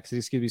shout out because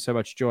this gives me so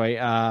much joy.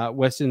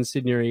 Western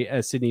Sydney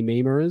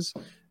Memers.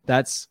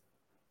 That's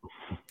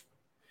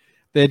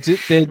their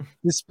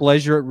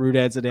displeasure at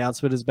Rudan's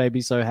announcement has made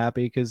me so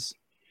happy because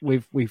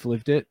we've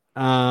lived it.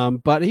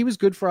 But he was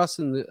good for us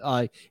in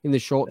the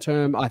short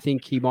term. I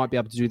think he might be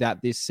able to do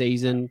that this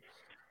season.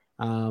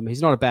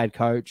 He's not a bad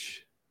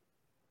coach.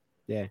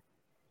 Yeah.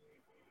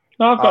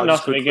 No, I've got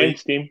nothing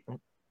against him.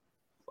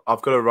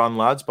 I've got to run,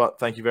 lads, but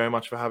thank you very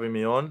much for having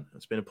me on.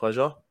 It's been a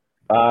pleasure.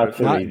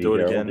 Hopefully do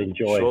it again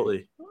Enjoy.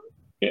 shortly.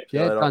 Yeah,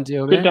 done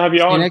deal, man. Good to have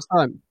you on. See you next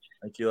time.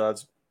 Thank you,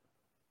 lads.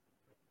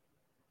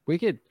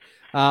 Wicked.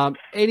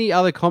 Any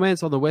other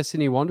comments on the West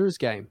Sydney Wanderers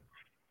game?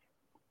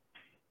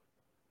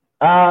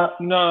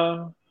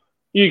 No.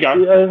 You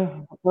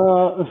go.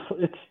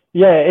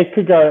 It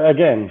could go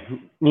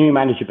again. New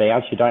manager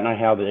bounce. You don't know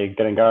how they're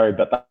going to go,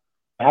 but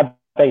they have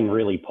been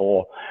really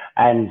poor.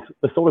 And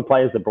the sort of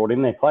players that brought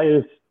in, they're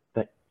players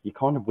that you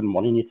kind of wouldn't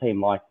want in your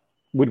team. Like,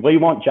 would we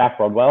want Jack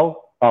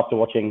Rodwell after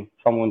watching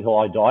Someone Until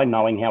I Die,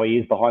 knowing how he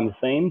is behind the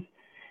scenes?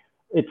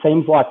 It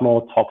seems like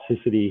more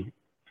toxicity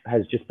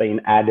has just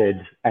been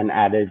added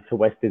to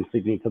Western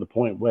Sydney to the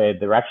point where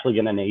they're actually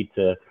going to need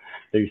to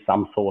do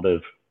some sort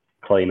of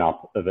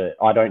clean-up of it.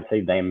 I don't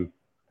see them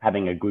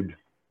having a good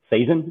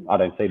season. I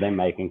don't see them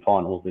making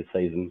finals this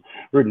season.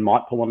 Rudin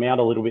might pull them out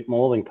a little bit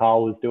more than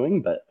Carl was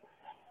doing, but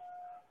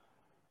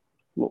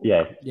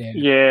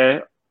yeah.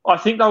 I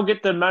think they'll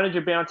get the manager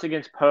bounce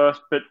against Perth,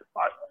 but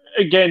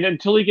again,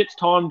 until he gets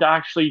time to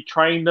actually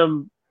train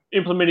them,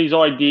 implement his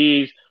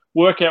ideas,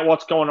 work out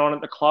what's going on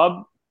at the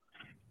club,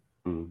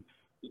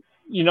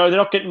 they're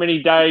not getting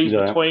many days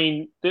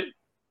between. They're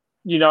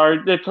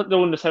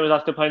doing the same as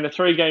us. They're playing the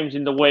 3 games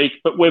in the week,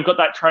 but we've got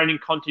that training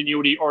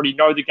continuity, already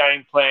know the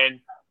game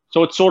plan.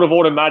 So it's sort of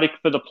automatic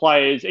for the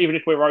players, even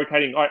if we're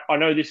rotating. I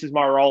know this is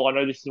my role. I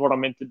know this is what I'm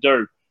meant to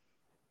do.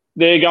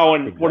 They're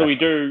going, What do we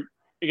do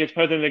against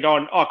Perth? And they're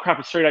going, oh, crap,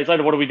 it's 3 days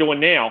later. What are we doing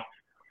now?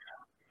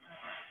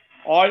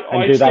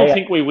 I still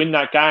think we win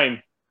that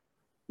game.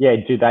 Yeah,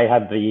 do they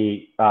have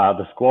the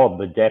squad,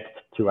 the depth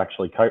to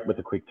actually cope with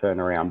a quick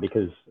turnaround?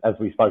 Because as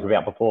we spoke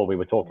about before, we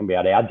were talking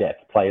about our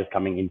depth, players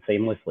coming in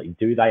seamlessly.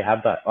 Do they have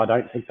that? I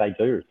don't think they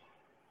do.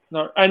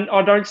 No, and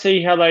I don't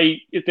see how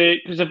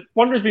because the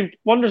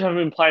Wanderers haven't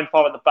been playing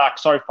 5 at the back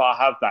so far,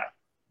 have they?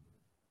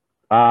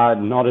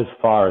 Not as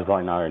far as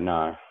I know,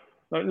 no.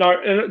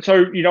 No,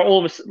 so all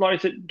of us, like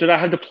I said, do they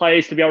have the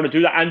players to be able to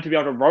do that and to be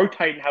able to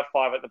rotate and have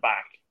 5 at the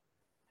back?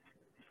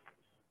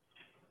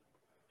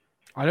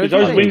 Because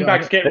those wing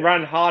backs get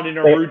run hard in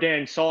a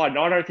Rudan side, and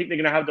I don't think they're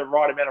going to have the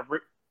right amount of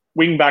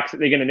wing backs that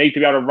they're going to need to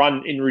be able to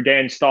run in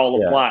Rudan's style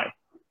of play.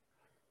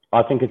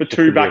 I think it's for just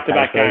two gonna be a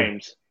back-to-back case of-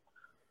 games.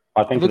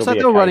 I think It looks it'll like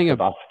be they're a case running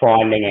of us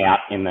finding out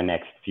in the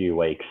next few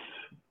weeks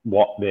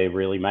what they're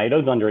really made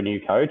of under a new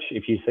coach.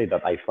 If you see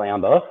that they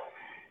flounder,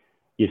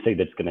 you see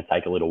that it's going to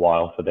take a little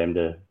while for them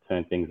to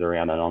turn things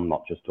around. And I'm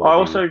not just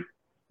talking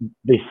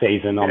this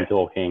season, I'm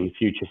talking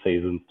future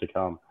seasons to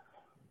come.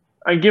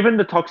 And given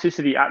the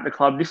toxicity at the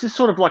club, this is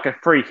sort of like a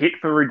free hit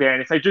for Rudan.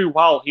 If they do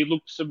well, he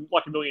looks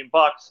like $1 million.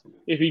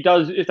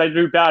 If they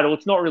do bad, well,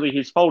 it's not really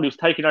his fault. He's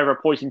taken over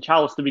a poison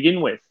chalice to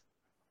begin with.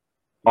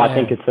 I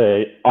think it's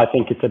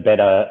a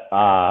better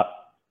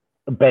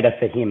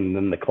for him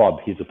than the club,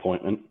 his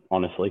appointment,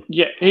 honestly.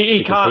 Yeah, he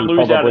Because can't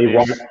lose out of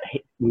this.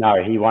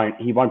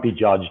 He won't be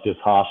judged as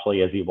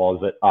harshly as he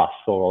was at us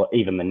or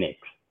even the Knicks.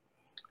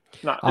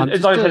 No,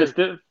 as I said, it's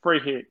a free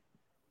hit.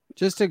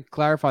 Just to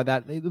clarify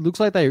that, it looks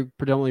like they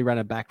predominantly ran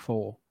a back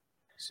four.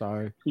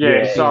 So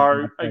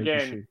So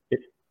again,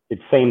 it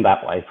seemed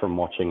that way from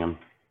watching them.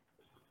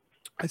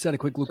 I just had a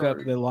quick look up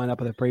the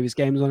lineup of the previous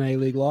games on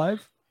A-League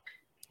Live.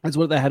 That's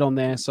what they had on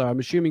there, so I'm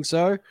assuming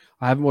so.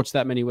 I haven't watched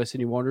that many West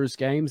Sydney Wanderers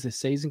games this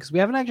season because we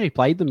haven't actually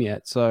played them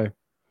yet. So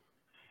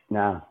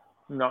No.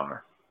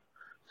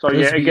 So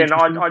again,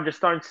 I just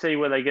don't see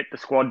where they get the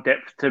squad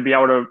depth to be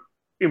able to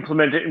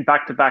implement it in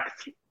back-to-back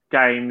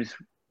games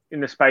in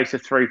the space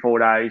of 3-4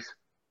 days.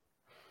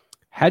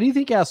 how do you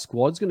think our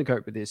squad's going to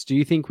cope with this? Do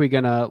you think we're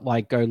going to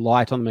go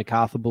light on the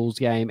MacArthur Bulls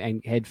game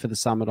and head for the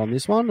summit on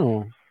this one,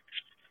 or?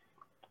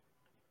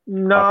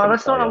 No,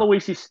 that's not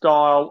Aloisi's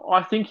style.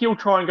 I think he'll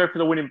try and go for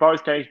the win in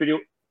both games, but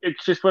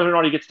it's just whether or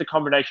not he gets the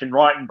combination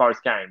right in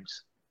both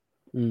games.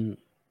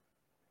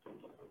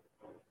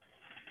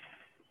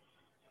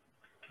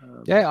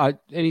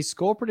 Any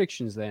score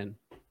predictions then?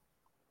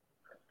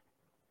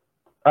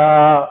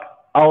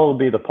 I'll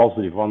be the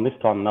positive one this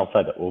time, and I'll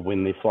say that we'll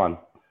win this one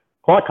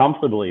quite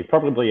comfortably.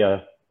 Probably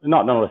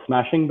not a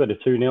smashing, but a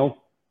 2-0.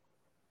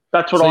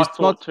 That's what I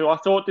thought too. I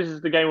thought this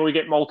is the game where we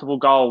get multiple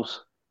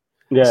goals.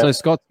 Yeah. So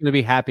Scott's going to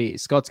be happy.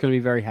 Scott's going to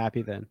be very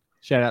happy then.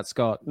 Shout out,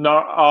 Scott.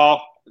 No,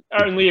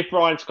 only if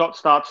Ryan Scott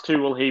starts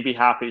too will he be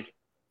happy.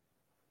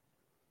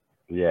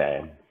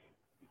 Yeah.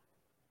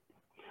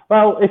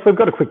 Well, if we've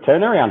got a quick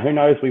turnaround, who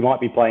knows? We might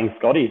be playing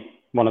Scotty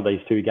one of these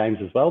two games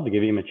as well to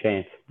give him a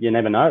chance. You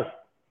never know.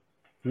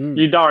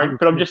 You don't,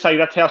 but I'm just saying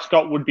that's how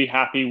Scott would be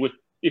happy with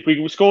if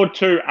we scored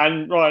 2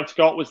 and Ryan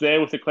Scott was there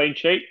with a clean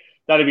sheet.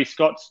 That'd be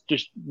Scott's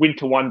just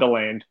winter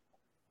wonderland.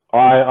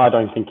 I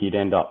don't think he'd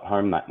end up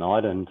home that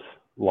night, and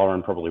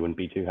Lauren probably wouldn't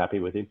be too happy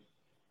with him.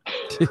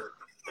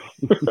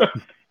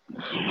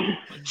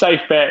 Safe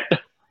bet.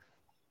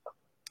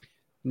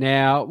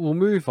 Now, we'll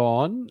move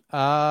on.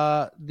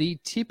 The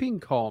tipping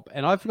comp.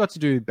 And I forgot to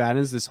do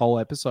banners this whole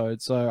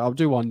episode, so I'll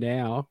do one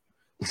now.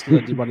 I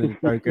did one in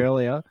the joke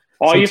earlier.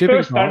 Oh, So your tipping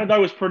first banner, comp.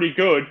 though, was pretty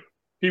good.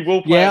 He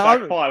will play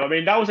back 5. I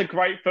mean, that was a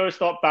great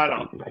first-up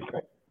banner.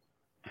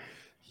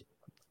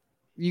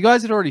 You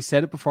guys had already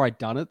said it before I'd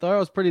done it, though. I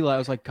was pretty late. I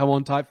was like, come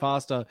on, type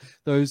faster.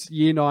 Those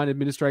Year 9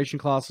 administration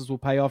classes will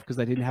pay off because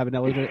they didn't have an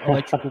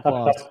electrical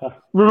class.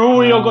 Remember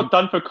we all got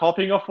done for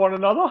copying off one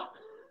another?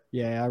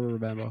 Yeah, I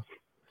remember.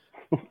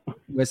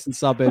 Western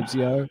suburbs,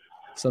 yo.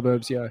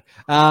 Suburbs, yo.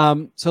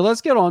 So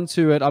let's get on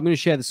to it. I'm going to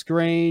share the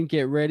screen.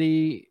 Get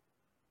ready.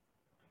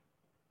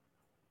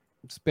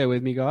 Just bear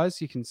with me,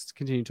 guys. You can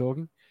continue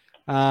talking.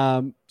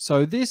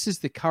 So this is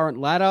the current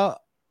ladder.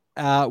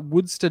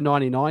 Woodster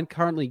 99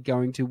 currently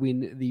going to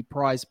win the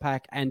prize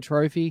pack and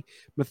trophy.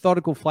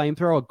 Methodical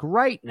Flamethrower,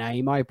 great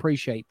name. I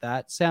appreciate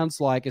that.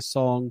 Sounds like a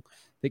song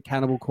that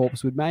Cannibal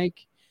Corpse would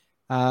make.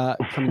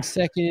 Coming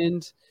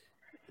second.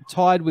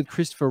 Tied with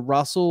Christopher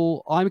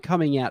Russell. I'm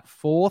coming out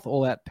fourth.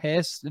 All that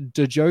pest.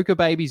 The Joker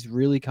Babies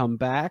really come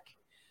back.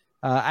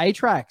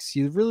 A-Trax,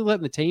 you're really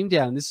letting the team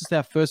down. This is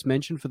our first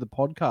mention for the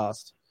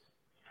podcast.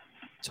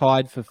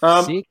 Tied for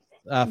fifth.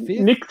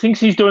 Nick thinks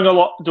he's doing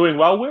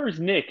well. Where is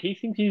Nick? He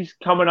thinks he's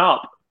coming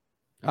up.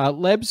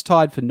 Leb's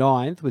tied for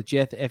ninth with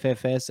Jeff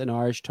FFS and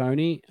Irish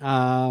Tony.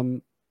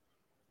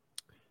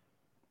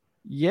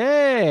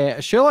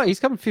 Sherlock, he's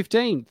coming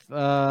 15th.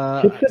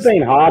 Tips have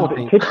been hard.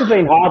 14th. Tips have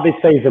been hard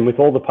this season with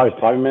all the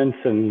postponements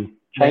and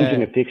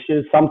changing of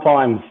fixtures.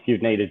 Sometimes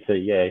you've needed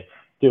to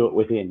do it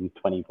within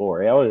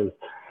 24 hours.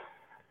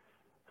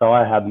 So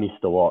I have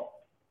missed a lot.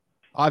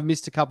 I've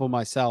missed a couple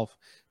myself.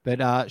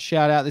 But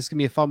shout out, this is going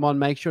to be a fun one.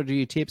 Make sure to do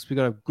your tips. We've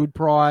got a good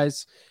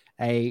prize.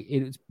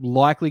 It's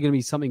likely going to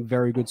be something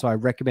very good, so I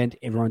recommend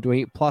everyone doing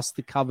it. Plus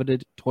the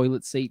coveted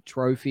toilet seat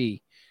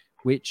trophy,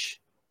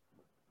 which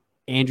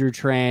Andrew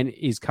Tran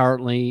is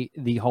currently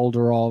the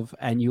holder of,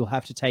 and you'll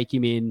have to take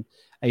him in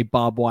a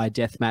barbed wire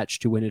death match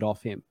to win it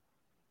off him.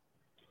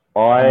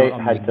 I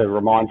had to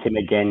remind him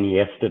again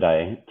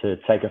yesterday to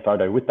take a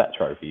photo with that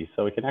trophy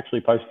so we can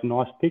actually post a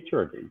nice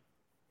picture of him.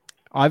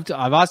 I've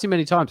asked him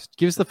many times,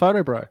 give us the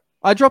photo, bro.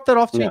 I dropped that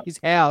off to his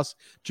house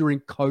during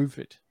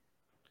COVID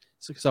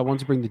because I wanted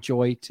to bring the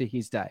joy to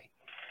his day.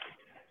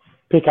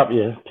 Pick up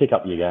your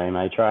game,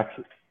 A-Trax.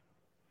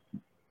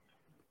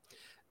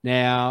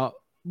 Now,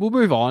 we'll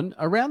move on.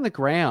 Around the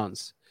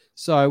grounds.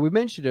 So we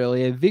mentioned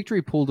earlier,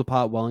 Victory pulled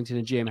apart Wellington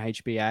and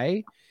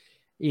GMHBA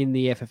in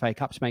the FFA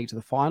Cup to make it to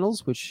the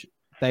finals, which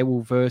they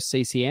will verse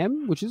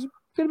CCM, which is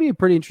going to be a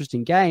pretty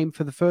interesting game.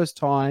 For the first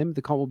time,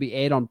 the comp will be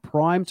aired on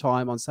prime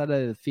time on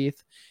Saturday the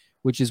 5th,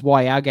 which is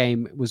why our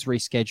game was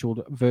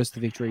rescheduled versus the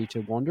Victory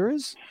to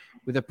Wanderers,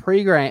 with a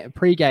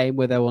pre-game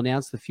where they will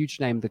announce the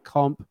future name of the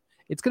comp.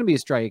 It's going to be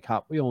Australia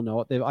Cup. We all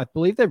know it. I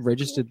believe they've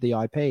registered the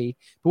IP.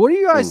 But what are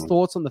you guys'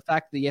 thoughts on the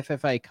fact that the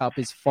FFA Cup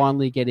is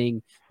finally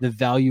getting the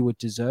value it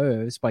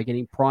deserves by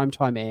getting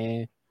primetime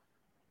air?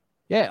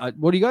 Yeah,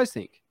 what do you guys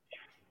think?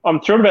 I'm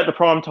thrilled about the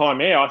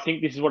primetime air. I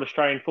think this is what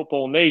Australian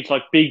football needs,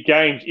 like big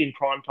games in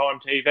primetime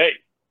TV.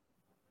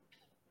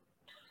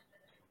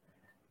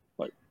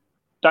 Like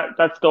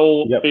that's the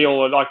all be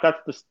all. Like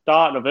that's the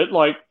start of it.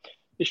 Like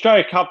the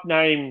Australia Cup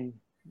name,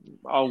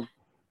 I'll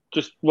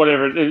just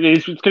whatever it is.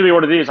 It's going to be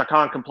what it is. I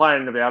can't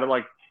complain about it.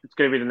 Like it's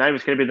going to be the name.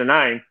 It's going to be the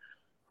name.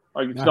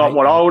 Like it's not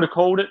what I would have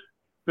called it,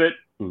 but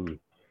it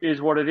is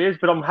what it is.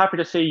 But I'm happy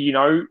to see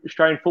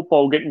Australian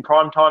football getting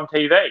primetime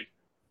TV.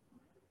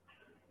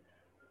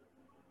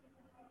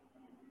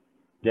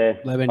 Yeah,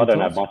 I don't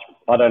have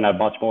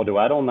much more to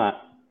add on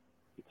that.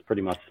 It's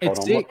pretty much spot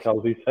on what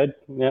Kelsey said.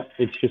 Yeah,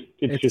 it's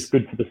just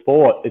good for the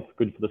sport. It's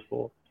good for the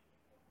sport.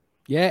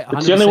 Yeah, 100%.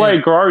 It's the only way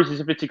it grows is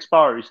if it's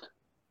exposed.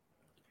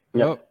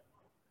 Yep.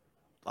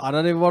 I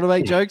don't even want to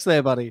make jokes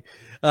there, buddy.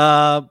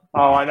 I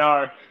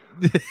know.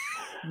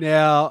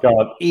 Now,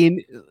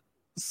 in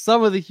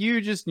some of the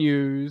hugest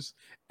news,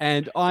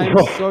 and I'm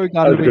so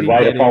gutted we didn't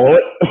get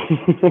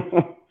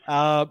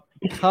it.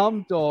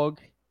 Cum Dog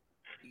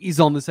is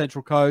on the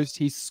Central Coast.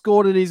 He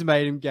scored in his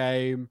maiden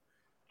game.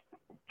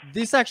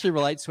 This actually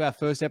relates to our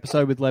first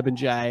episode with Leb and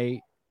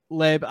Jay.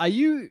 Leb, are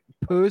you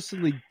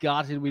personally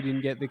gutted we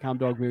didn't get the Cum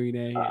Dog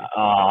Millionaire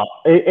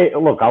here?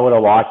 Look, I would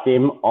have liked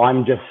him.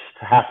 I'm just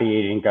happy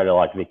he didn't go to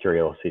like Victory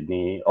or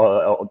Sydney,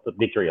 or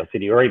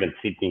even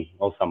Sydney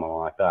or something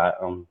like that.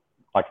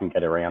 I can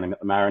get around him at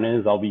the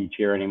Mariners. I'll be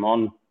cheering him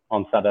on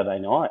Saturday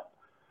night.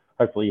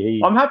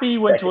 Hopefully I'm happy he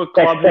went to a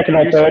club that can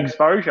use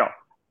exposure.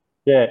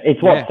 Yeah, it's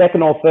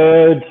second or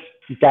third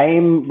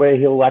game where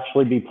he'll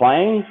actually be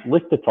playing.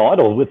 Lift the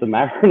title with the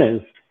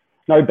Mariners.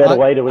 No better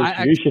way to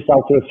introduce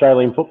yourself to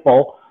Australian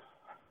football.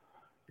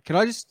 Can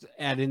I just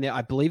add in there?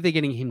 I believe they're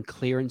getting him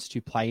clearance to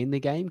play in the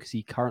game because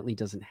he currently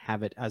doesn't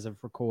have it as of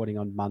recording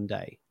on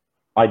Monday.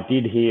 I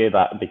did hear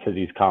that because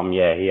he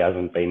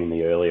hasn't been in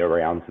the earlier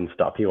rounds and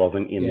stuff. He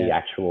wasn't in the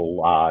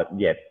actual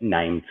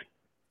named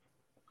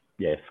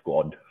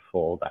squad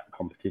for that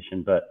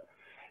competition. But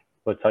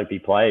let's hope he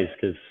plays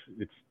because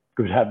it's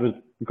good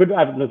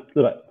advertisement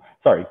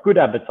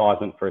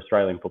for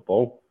Australian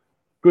football.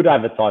 Good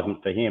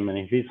advertisement for him. And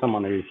if he's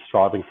someone who's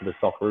striving for the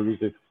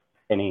Socceroos, if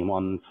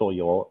anyone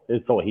saw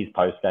his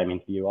post-game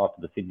interview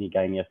after the Sydney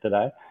game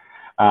yesterday,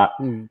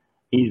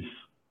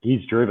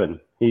 he's driven.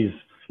 He's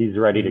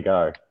ready to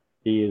go.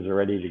 He is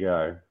ready to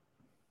go.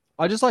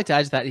 I just like to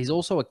add to that. He's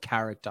also a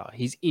character.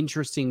 He's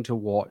interesting to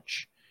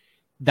watch.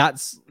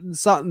 That's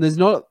something. There's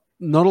not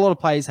a lot of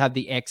players have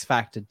the X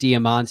factor.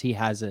 Diamante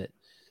has it.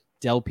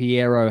 Del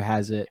Piero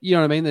has it. You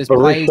know what I mean? There's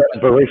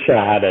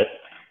Berisha had it.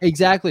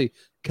 Exactly.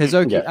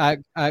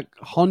 Kazuki,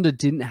 Honda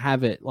didn't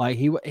have it. Like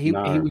he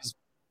was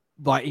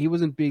like he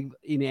wasn't big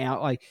in our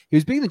like he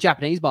was big in the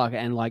Japanese market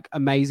and like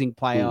amazing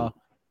player.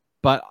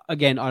 But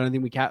again, I don't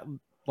think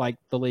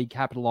the league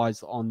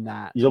capitalized on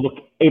that. You look,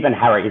 even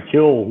Harry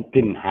Hill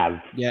didn't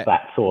have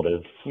that sort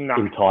of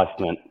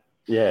enticement.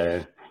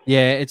 Yeah.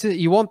 Yeah,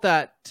 you want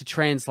that to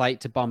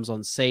translate to bums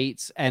on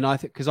seats, and I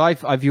think because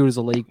I view it as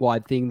a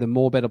league-wide thing. The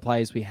more better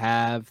players we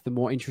have, the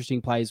more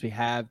interesting players we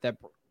have. That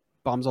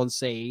bums on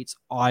seats,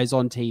 eyes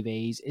on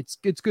TVs.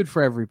 It's good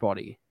for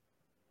everybody.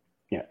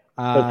 Yeah,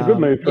 so it's a good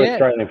move for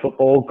Australian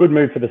football. Good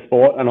move for the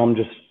sport, and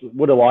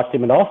would have liked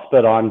him enough,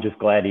 but I'm just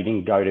glad he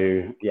didn't go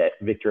to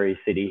Victory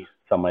City,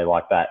 somewhere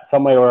like that,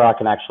 somewhere where I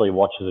can actually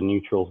watch as a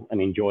neutral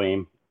and enjoy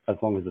him, as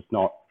long as it's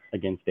not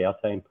against our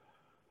team.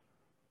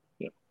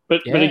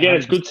 But again,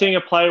 it's good seeing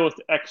a player with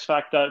X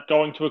factor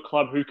going to a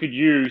club who could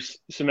use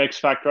some X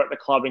factor at the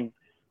club and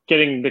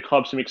getting the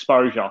club some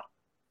exposure.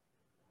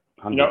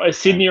 100%. A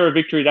Sydney or a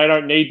Victory, they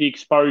don't need the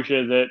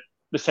exposure that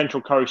the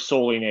Central Coast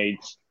sorely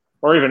needs,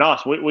 or even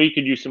us. We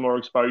could use some more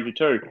exposure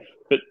too.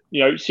 But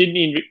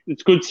Sydney,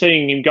 it's good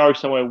seeing him go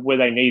somewhere where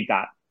they need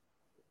that.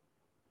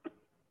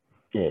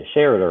 Yeah,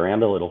 share it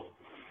around a little.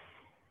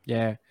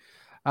 Yeah.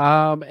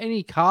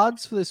 Any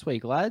cards for this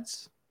week,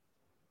 lads?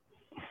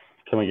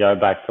 Can we go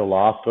back to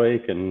last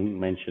week and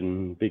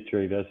mention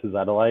Victory versus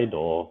Adelaide,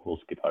 or we'll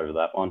skip over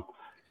that one?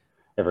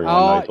 Everyone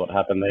knows what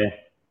happened there.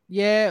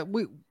 Yeah,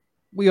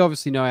 we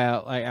obviously know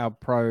our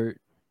pro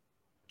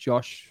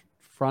Josh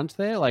front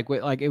there. Like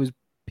it was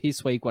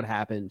piss week what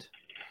happened,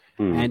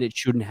 and it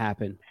shouldn't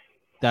happen.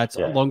 That's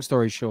long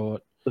story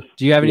short.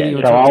 Do you have anything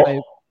you want to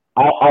say?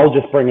 I'll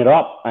just bring it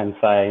up and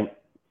say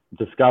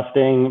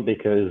disgusting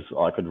because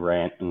I could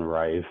rant and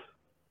rave.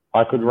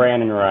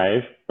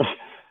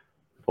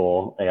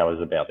 For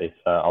hours about this.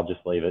 So I'll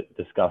just leave it.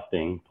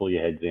 Disgusting. Pull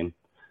your heads in.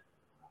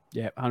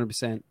 Yeah,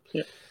 100%.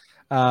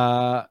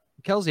 Yeah.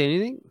 Kelsey,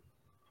 anything?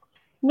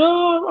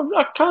 No,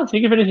 I can't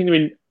think of anything to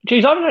be.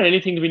 Geez, I haven't had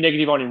anything to be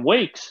negative on in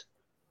weeks.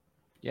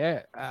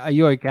 Yeah. Are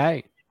you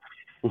okay?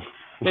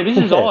 Yeah, this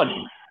is odd.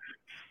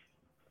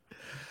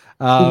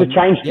 He's a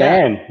changed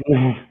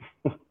man.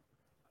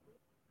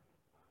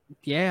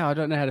 Yeah, I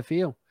don't know how to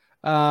feel.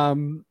 I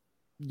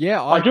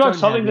do have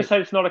something to say.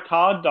 say. It's not a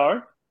card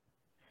though.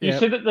 You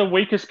said that the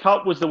weakest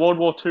cup was the World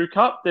War II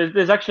Cup.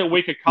 There's actually a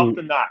weaker cup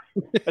than that.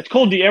 It's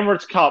called the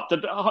Emirates Cup.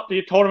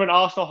 The tournament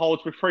Arsenal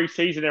holds with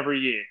pre-season every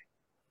year.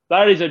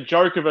 That is a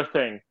joke of a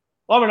thing.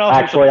 I'm an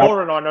Arsenal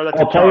supporter, and I know that's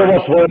a joke. I'll tell you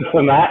what's worse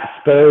than that: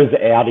 Spurs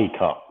Audi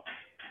Cup.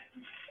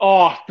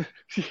 Oh,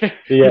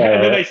 yeah.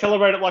 And then they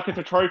celebrate it like it's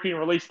a trophy and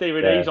release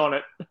DVDs on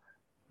it.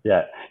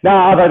 Yeah. No,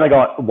 I've only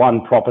got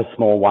one proper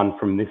small one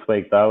from this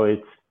week, though.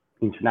 It's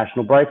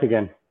international break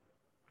again.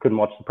 Couldn't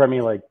watch the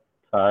Premier League.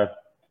 So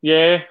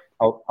yeah.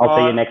 I'll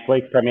see you next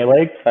week, Premier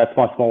League. That's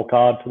my small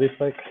card for this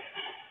week.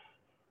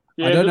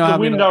 Yeah, I don't know how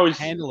the windows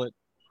handle it.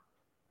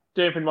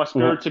 Dampened my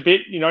spirits a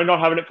bit, not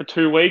having it for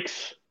 2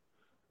 weeks.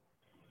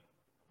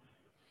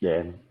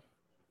 Yeah.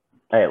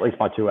 Hey, at least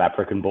my two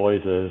African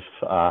boys have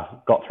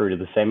got through to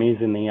the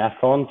semis in the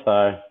AFCON,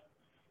 so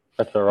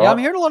that's all right. Yeah, I'm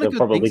hearing a lot of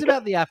good things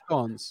about the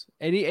AFCONs.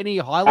 Any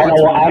highlights?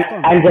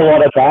 And a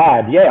lot of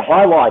bad. Yeah,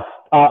 highlights.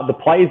 The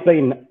play's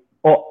been...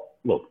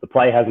 Look, the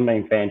play hasn't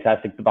been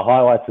fantastic, but the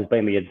highlights has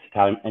been the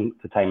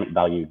entertainment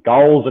value.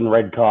 Goals and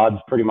red cards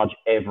pretty much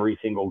every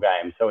single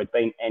game. So it's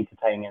been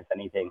entertaining as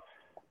anything.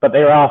 But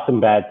there are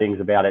some bad things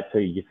about it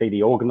too. You see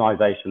the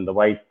organisation, the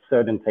way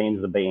certain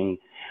teams are being,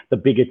 the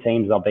bigger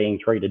teams are being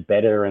treated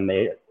better and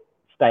they're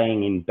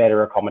staying in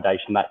better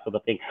accommodation, that sort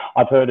of thing.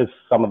 I've heard of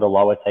some of the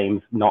lower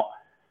teams not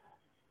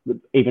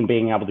even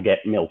being able to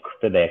get milk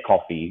for their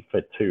coffee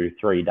for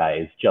 2-3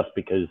 days just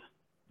because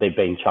they've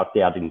been chucked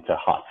out into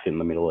huts in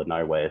the middle of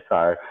nowhere.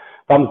 So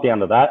thumbs down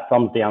to that.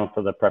 Thumbs down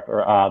for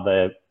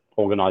the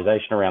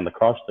organisation around the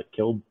crush that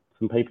killed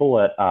some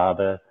people at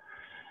I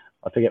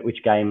forget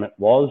which game it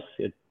was.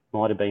 It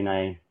might have been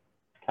a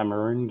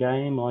Cameroon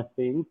game, I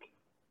think.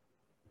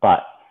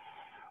 But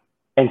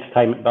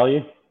entertainment value,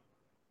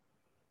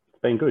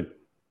 it's been good.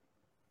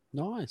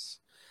 Nice.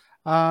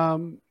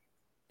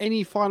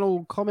 Any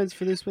final comments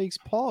for this week's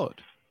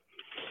pod?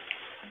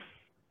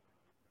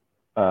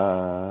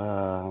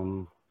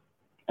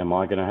 Am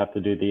I going to have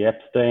to do the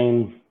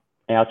Epstein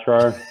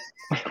outro?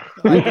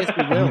 I guess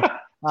we will.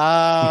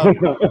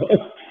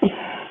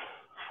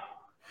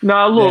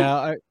 No, look,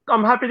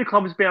 I'm happy the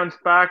club's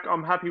bounced back.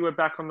 I'm happy we're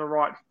back on the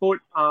right foot.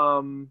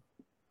 Hopefully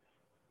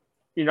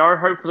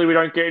we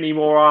don't get any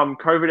more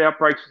COVID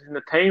outbreaks in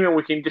the team and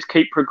we can just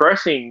keep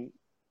progressing.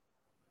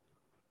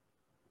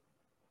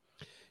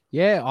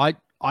 Yeah,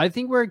 I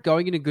think we're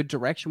going in a good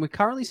direction. We're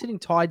currently sitting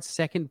tied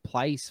second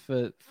place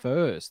for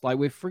first. Like,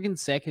 we're freaking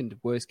second,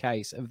 worst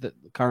case,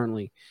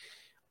 currently.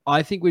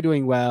 I think we're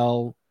doing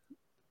well.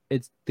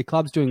 The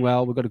club's doing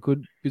well. We've got a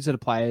good set of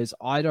players.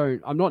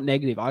 I'm not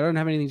negative. I don't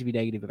have anything to be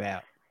negative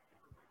about.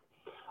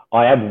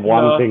 I have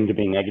one thing to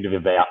be negative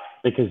about,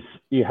 because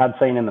you have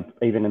seen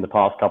even in the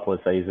past couple of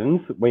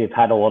seasons, we've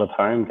had a lot of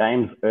home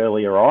games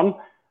earlier on,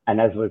 and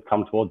as we've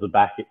come towards the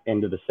back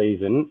end of the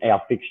season,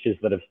 our fixtures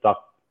that have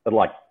stuck,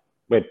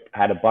 we've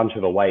had a bunch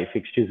of away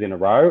fixtures in a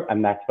row,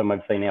 and that's when we've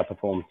seen our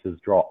performances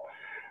drop.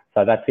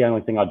 So that's the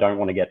only thing I don't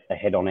want to get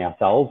ahead on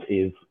ourselves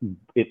is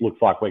it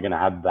looks like we're going to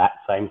have that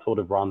same sort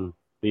of run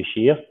this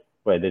year,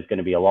 where there's going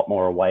to be a lot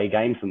more away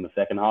games in the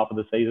second half of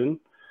the season.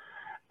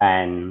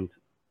 And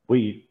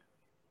we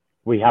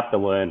have to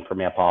learn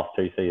from our past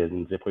two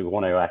seasons if we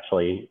want to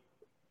actually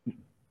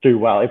do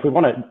well. If we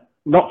want to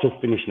not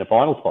just finish in a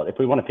final spot, if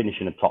we want to finish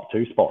in a top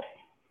 2 spot,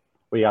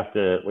 we have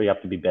to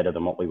be better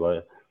than what we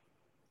were.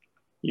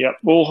 Yeah,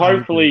 well,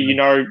 hopefully,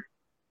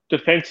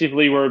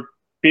 defensively we're a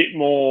bit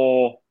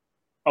more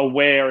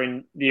aware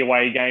in the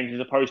away games as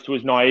opposed to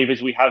as naive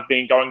as we have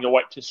been going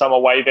to some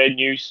away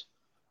venues.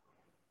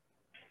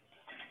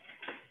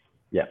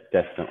 Yeah,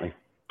 definitely.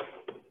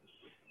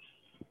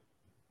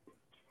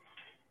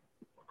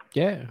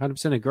 Yeah,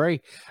 100%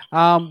 agree.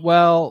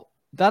 Well,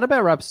 that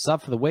about wraps us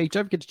up for the week.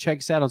 Don't forget to check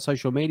us out on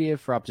social media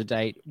for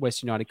up-to-date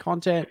West United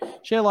content.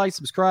 Share, like,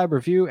 subscribe,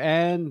 review,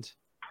 and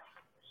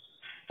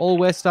all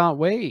West, aren't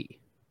we?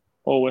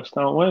 All West,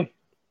 aren't we?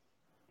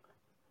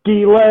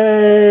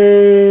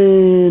 Gillane!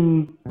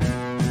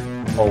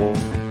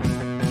 Oh.